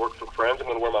good. I got to work with some friends. I'm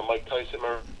going to wear my Mike Tyson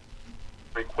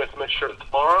Christmas shirt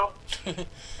tomorrow. And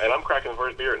I'm cracking the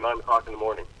first beer at 9 o'clock in the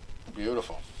morning.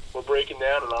 Beautiful. We're breaking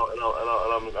down, and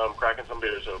I'm cracking some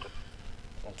beers open.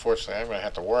 Unfortunately, I'm going to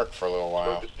have to work for a little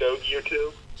while Smoke a stogie or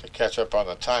two. to catch up on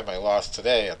the time I lost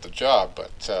today at the job,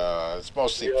 but it's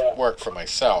mostly work for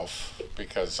myself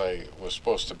because I was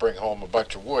supposed to bring home a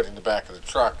bunch of wood in the back of the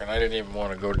truck, and I didn't even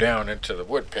want to go down into the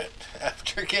wood pit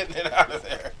after getting it out of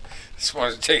there. Just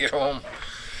wanted to take it home.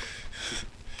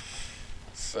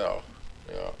 So,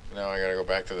 now I got to go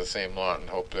back to the same lot and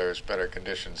hope there's better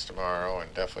conditions tomorrow,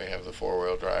 and definitely have the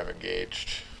four-wheel drive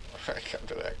engaged when I come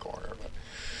to that corner. But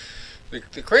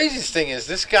the craziest thing is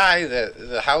this guy that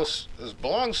the house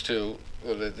belongs to,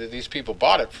 that these people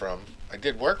bought it from, I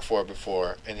did work for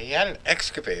before, and he had an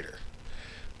excavator.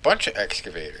 Bunch of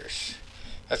excavators.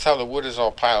 That's how the wood is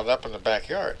all piled up in the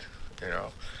backyard,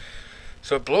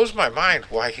 So it blows my mind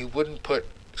why he wouldn't put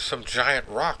some giant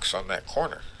rocks on that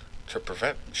corner to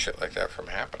prevent shit like that from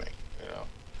happening,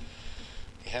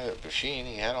 He had a machine,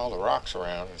 he had all the rocks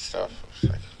around and stuff. I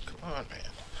was like, come on, man.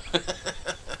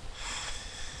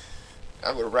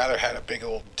 I would have rather had a big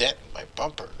old dent in my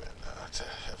bumper than to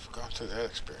have gone through that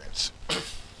experience.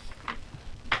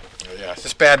 Yeah, it's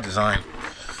just bad design.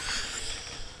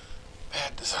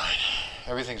 Bad design.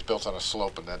 Everything's built on a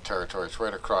slope in that territory. It's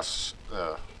right across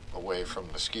away from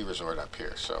the ski resort up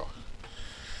here, so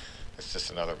it's just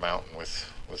another mountain with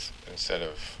instead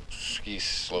of ski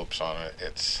slopes on it,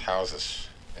 it's houses.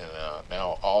 And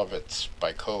now all of it's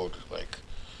by code, like,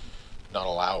 not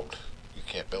allowed. You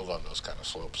can't build on those kind of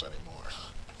slopes anymore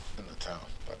in the town,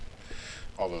 but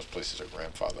all those places are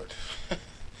grandfathered.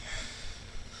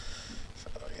 So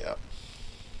yeah,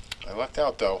 I lucked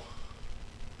out though.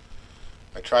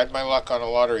 I tried my luck on a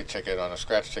lottery ticket, on a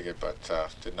scratch ticket, but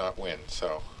did not win.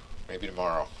 So maybe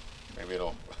tomorrow, maybe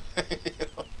it'll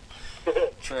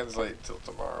translate till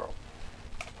tomorrow.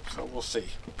 So we'll see.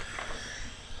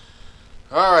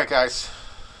 All right, guys.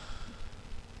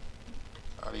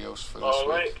 Adios for this week. All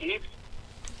right, peeps.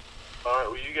 All right,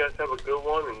 well, you guys have a good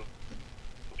one, and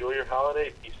enjoy your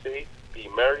holiday. Be safe, be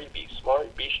merry, be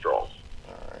smart, be strong.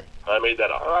 All right. I made that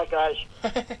up. All right, guys.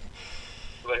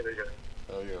 Later,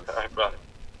 guys. Adios. All right, bye.